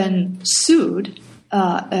Rogge then sued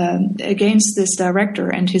against this director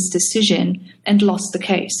and his decision and lost the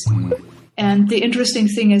case. And the interesting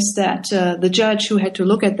thing is that the judge who had to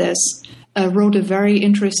look at this wrote a very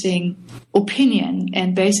interesting opinion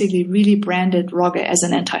and basically really branded Rogge as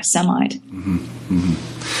an anti-Semite. Mm-hmm.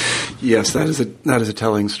 Mm-hmm. Yes, that is a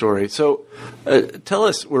telling story. So, tell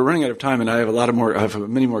us. We're running out of time, and I have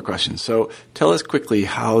many more questions. So, tell us quickly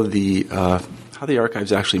how the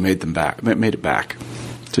archives actually made it back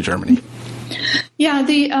to Germany. Yeah,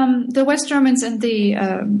 the West Germans and the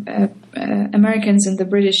Americans and the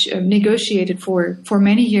British negotiated for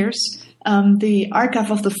many years. The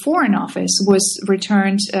archive of the Foreign Office was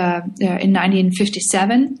returned in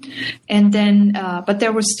 1957, and then, but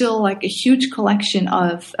there was still like a huge collection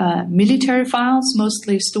of military files,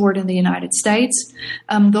 mostly stored in the United States.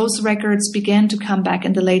 Those records began to come back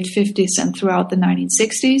in the late 50s and throughout the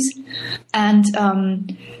 1960s, and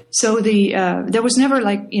so there was never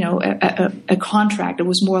a contract. It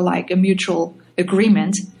was more like a mutual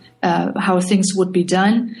agreement how things would be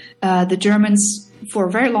done. The Germans, for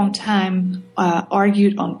a very long time,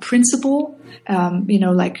 argued on principle,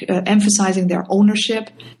 emphasizing their ownership,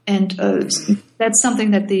 and that's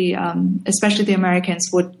something that especially the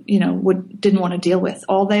Americans didn't want to deal with.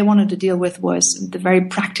 All they wanted to deal with was the very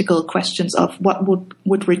practical questions of what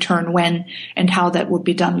would return when and how that would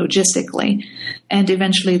be done logistically. And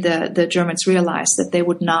eventually, the Germans realized that they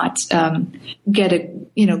would not get a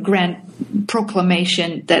grand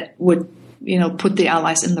proclamation that would put the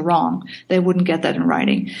Allies in the wrong. They wouldn't get that in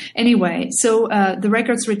writing. Anyway, so the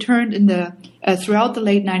records returned in the throughout the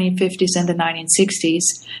late 1950s and the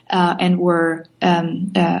 1960s and were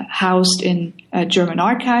housed in German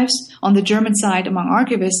archives. On the German side, among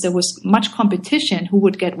archivists, there was much competition who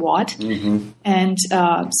would get what, and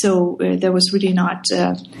so there was really not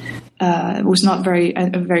it was not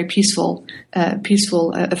a very peaceful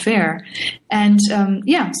affair. And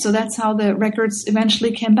so that's how the records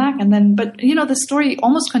eventually came back. And then, but the story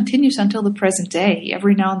almost continues until the present day.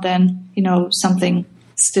 Every now and then, something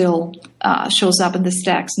still shows up in the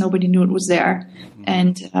stacks. Nobody knew it was there.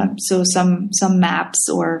 And so some maps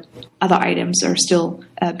or other items are still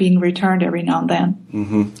being returned every now and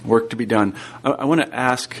then. Work to be done. I want to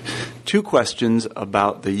ask two questions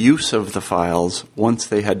about the use of the files once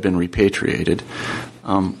they had been repatriated.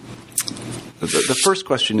 The first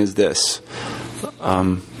question is this.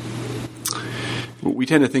 We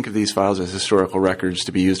tend to think of these files as historical records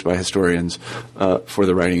to be used by historians for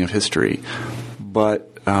the writing of history. But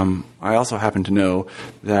I also happen to know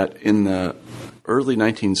that in the early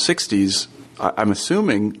 1960s, I'm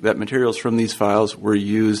assuming that materials from these files were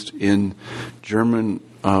used in German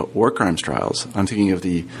war crimes trials. I'm thinking of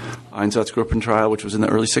the Einsatzgruppen trial, which was in the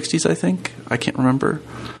early 60s, I think. I can't remember.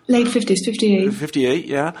 Late 50s, 58. 58,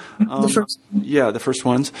 yeah. The first one. Yeah, the first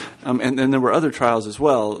ones. And then there were other trials as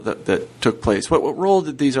well that took place. What role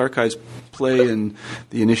did these archives play in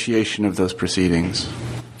the initiation of those proceedings?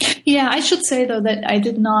 Yeah, I should say, though, that I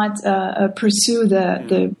did not pursue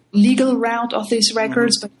the legal route of these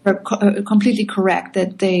records, but are completely correct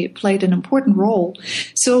that they played an important role.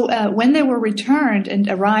 So when they were returned and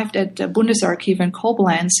arrived at Bundesarchiv in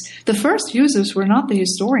Koblenz, the first users were not the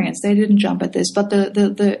historians. They didn't jump at this, but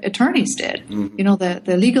the attorneys did.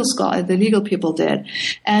 The legal people did.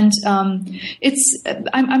 And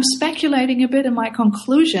I'm speculating a bit in my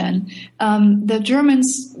conclusion.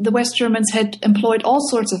 The West Germans had employed all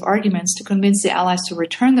sorts of arguments to convince the Allies to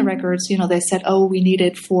return the records. They said, we need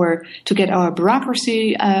it to get our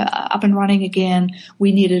bureaucracy up and running again.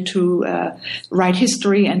 We needed to write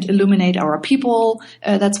history and illuminate our people.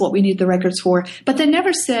 That's what we need the records for. But they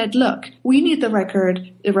never said, look, we need the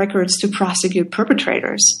records to prosecute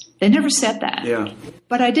perpetrators. They never said that. Yeah.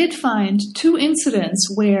 But I did find two incidents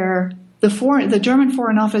where the German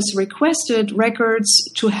Foreign Office requested records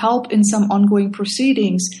to help in some ongoing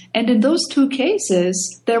proceedings. And in those two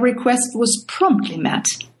cases, their request was promptly met.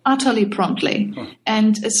 Utterly promptly.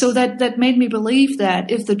 And so that made me believe that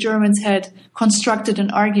if the Germans had constructed an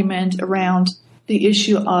argument around the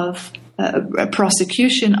issue of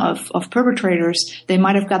prosecution of perpetrators, they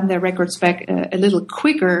might have gotten their records back a little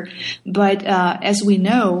quicker. But as we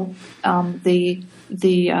know, the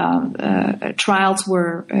trials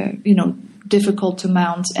were, difficult to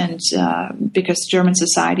mount, and because German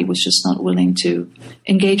society was just not willing to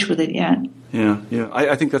engage with it yet. Yeah.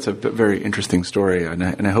 I think that's a very interesting story, and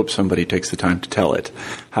I hope somebody takes the time to tell it.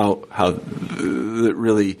 How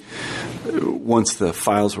really, once the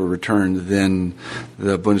files were returned, then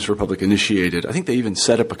the Bundesrepublik initiated. I think they even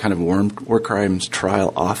set up a kind of war crimes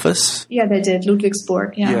trial office. Yeah, they did.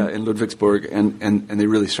 Ludwigsburg. Yeah, in Ludwigsburg, and they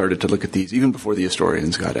really started to look at these even before the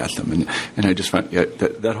historians got at them. And I just find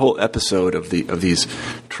that whole episode of these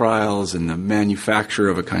trials and the manufacture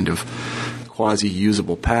of a kind of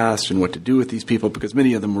quasi-usable past and what to do with these people, because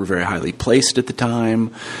many of them were very highly placed at the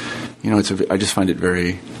time. I just find it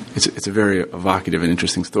it's a very evocative and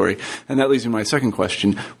interesting story. And that leads me to my second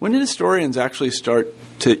question. When did historians actually start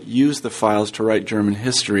to use the files to write German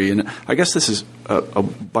history? And I guess this is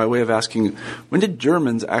by way of asking, when did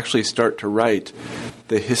Germans actually start to write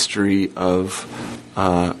the history of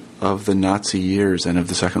the Nazi years and of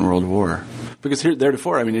the Second World War? Because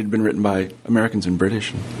theretofore, it had been written by Americans and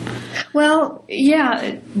British. Well,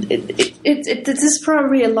 yeah, this is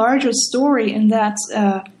probably a larger story in that,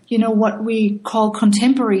 what we call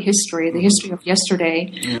contemporary history, the history of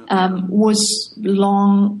yesterday, was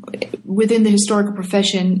long within the historical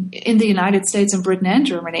profession in the United States and Britain and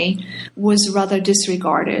Germany, was rather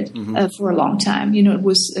disregarded for a long time. It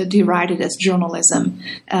was derided as journalism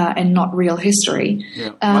and not real history.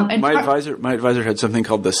 Yeah. My advisor had something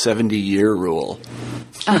called the 70-year rule.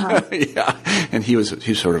 Yeah, and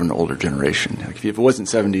he's sort of an older generation. If it wasn't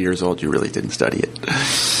 70 years old, you really didn't study it.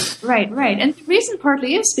 Right. And the reason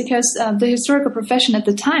partly is because the historical profession at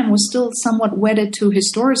the time was still somewhat wedded to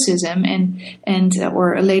historicism and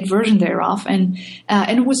or a late version thereof, and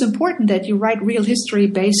it was important that you write real history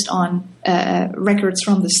based on records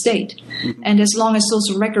from the state. And as long as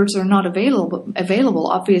those records are not available,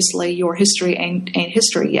 obviously your history ain't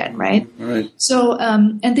history yet, right? Right. So,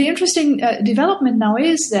 and the interesting development now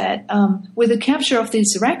is that with the capture of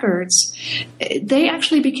these records, they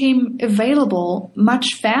actually became available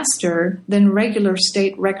much faster than regular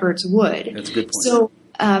state records would. That's a good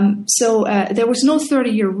point. So there was no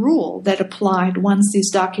 30-year rule that applied once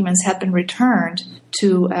these documents had been returned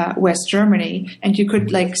to West Germany, and you could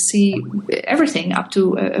see everything up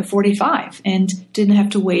to 45 and didn't have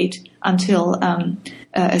to wait until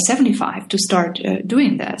 75 to start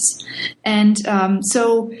doing this. And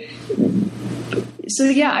so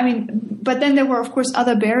yeah, I mean, but then there were, of course,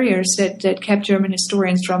 other barriers that kept German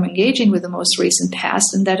historians from engaging with the most recent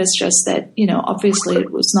past, and that is just that, obviously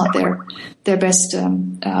it was not their best,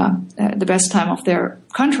 the best time of their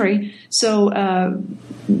country. So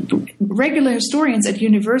regular historians at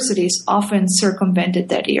universities often circumvented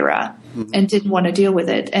that era and didn't want to deal with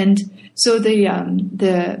it. And so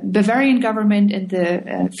the Bavarian government and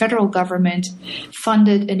the federal government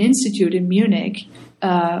funded an institute in Munich,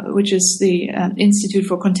 which is the Institute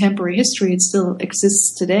for Contemporary History. It still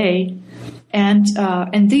exists today, and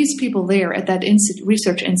these people there at that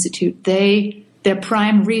research institute, their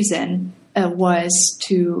prime reason was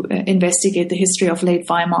to investigate the history of late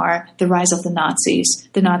Weimar, the rise of the Nazis,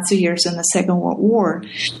 the Nazi years, and the Second World War.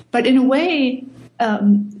 But in a way,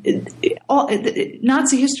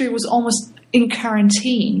 Nazi history was almost in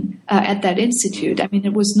quarantine at that institute. I mean,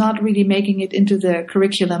 it was not really making it into the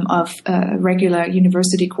curriculum of regular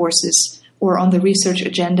university courses or on the research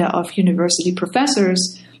agenda of university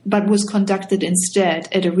professors, but was conducted instead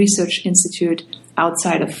at a research institute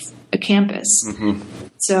outside of a campus. Mm-hmm.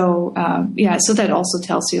 So, so that also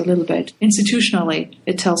tells you a little bit, institutionally,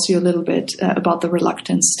 it tells you a little bit about the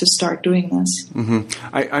reluctance to start doing this.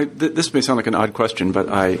 Mm-hmm. This may sound like an odd question, but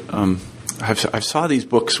I saw these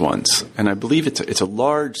books once, and I believe it's a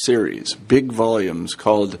large series, big volumes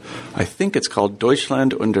I think it's called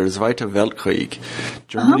Deutschland und der Zweite Weltkrieg,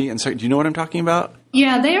 Germany and do you know what I'm talking about?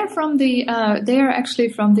 Yeah, they are actually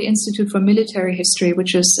from the Institute for Military History,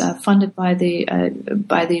 which is funded by the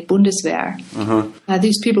Bundeswehr. Uh-huh.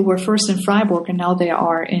 These people were first in Freiburg, and now they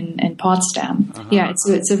are in Potsdam. Uh-huh. Yeah,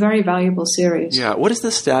 it's a very valuable series. Yeah, what is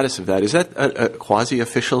the status of that? Is that a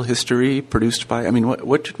quasi-official history produced by? I mean,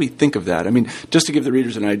 what should we think of that? I mean, just to give the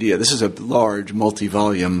readers an idea, this is a large,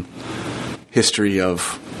 multi-volume history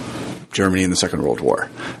of Germany in the Second World War.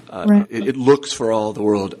 Right. It looks for all the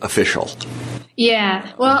world official.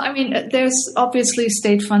 Yeah, well, I mean, there's obviously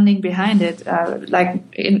state funding behind it. Like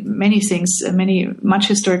in many things, much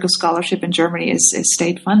historical scholarship in Germany is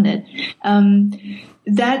state funded.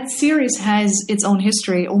 That series has its own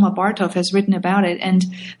history. Omar Bartov has written about it, and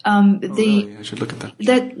really? I should look at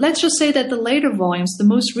that. Let's just say that the later volumes, the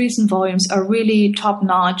most recent volumes, are really top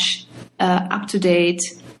notch, up to date,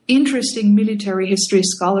 interesting military history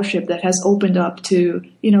scholarship that has opened up to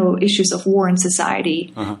issues of war and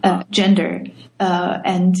society, gender,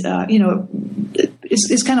 and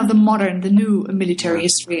is kind of the new military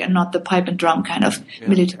history and not the pipe and drum kind of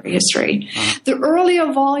military history. The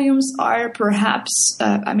earlier volumes are perhaps,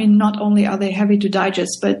 not only are they heavy to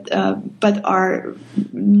digest, but are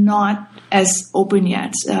not as open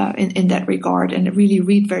yet in that regard, and really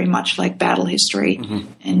read very much like battle history.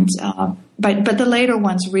 And but the later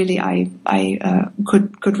ones really I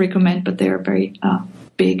could recommend, but they're very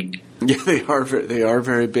big. Yeah, they are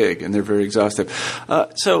very big, and they're very exhaustive.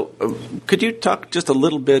 So could you talk just a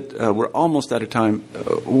little bit, we're almost out of time.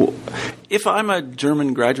 If I'm a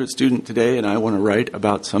German graduate student today and I want to write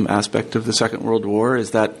about some aspect of the Second World War,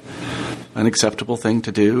 is that an acceptable thing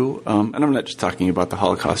to do? And I'm not just talking about the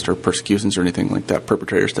Holocaust or persecutions or anything like that,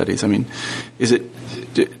 perpetrator studies. I mean, is it,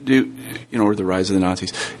 or the rise of the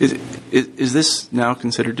Nazis, is this now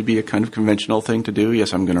considered to be a kind of conventional thing to do?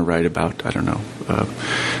 Yes, I'm going to write about, I don't know,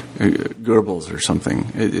 Goebbels or something.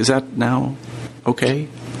 Is that now okay?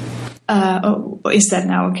 Is that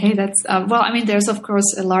now okay? That's there's of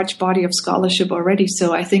course a large body of scholarship already,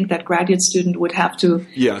 so I think that graduate student would have to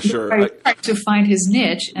to find his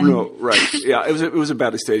niche. No, right? Yeah, it was a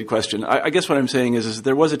badly stated question. I guess what I'm saying is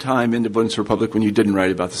there was a time in the Bundesrepublik when you didn't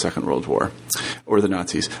write about the Second World War or the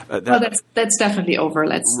Nazis. That's definitely over.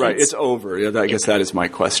 It's over. Yeah, I guess that is my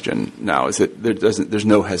question now. Is that there's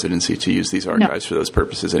no hesitancy to use these archives for those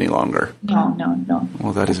purposes any longer? No.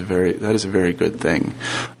 Well, that is a very good thing.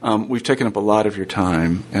 We've taken up a lot of your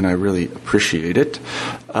time, and I really appreciate it.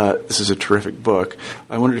 This is a terrific book.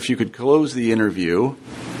 I wondered if you could close the interview,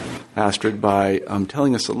 Astrid, by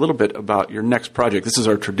telling us a little bit about your next project. This is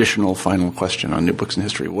our traditional final question on New Books in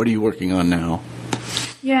History. What are you working on now?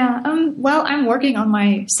 Yeah, well, I'm working on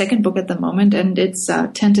my second book at the moment, and it's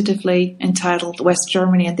tentatively entitled West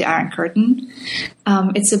Germany and the Iron Curtain.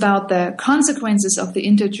 It's about the consequences of the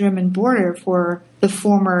inter-German border for the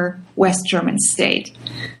former West German state.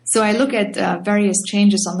 So I look at various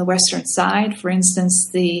changes on the western side, for instance,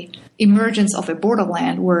 the emergence of a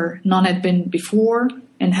borderland where none had been before,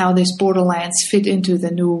 and how these borderlands fit into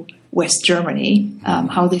the new West Germany,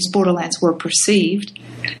 how these borderlands were perceived.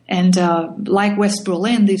 And like West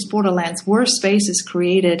Berlin, these borderlands were spaces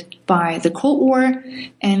created by the Cold War,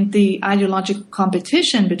 and the ideological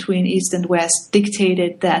competition between East and West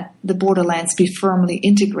dictated that the borderlands be firmly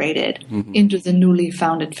integrated into the newly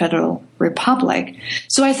founded Federal Republic.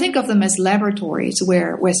 So I think of them as laboratories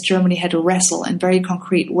where West Germany had to wrestle in very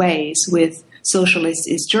concrete ways with socialist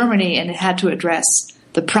East Germany, and it had to address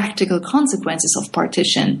the practical consequences of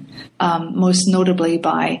partition, most notably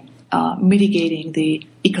by mitigating the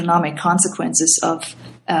economic consequences of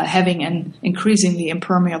having an increasingly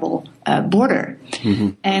impermeable border.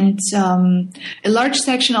 And a large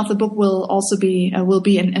section of the book will also be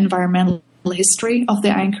an environmental history of the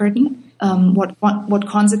Iron Curtain. What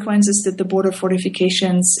consequences did the border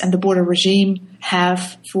fortifications and the border regime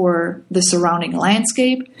have for the surrounding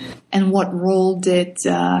landscape, and what role did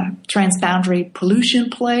transboundary pollution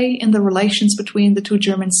play in the relations between the two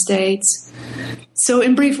German states? So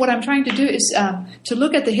in brief, what I'm trying to do is to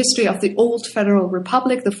look at the history of the old Federal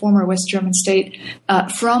Republic, the former West German state,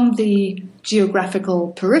 from the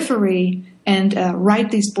geographical periphery, and write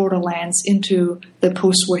these borderlands into the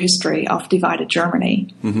post-war history of divided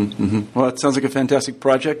Germany. Well, it sounds like a fantastic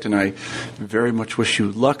project, and I very much wish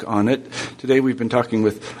you luck on it. Today we've been talking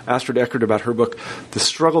with Astrid Eckert about her book, The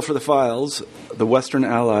Struggle for the Files, The Western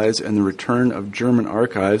Allies and the Return of German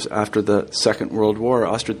Archives After the Second World War.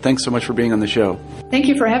 Astrid, thanks so much for being on the show. Thank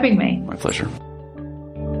you for having me. My pleasure.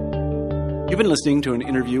 You've been listening to an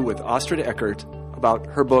interview with Astrid Eckert about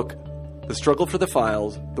her book, The Struggle for the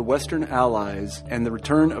Files, The Western Allies, and the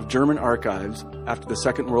Return of German Archives After the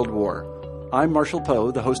Second World War. I'm Marshall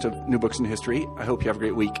Poe, the host of New Books in History. I hope you have a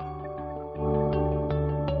great week.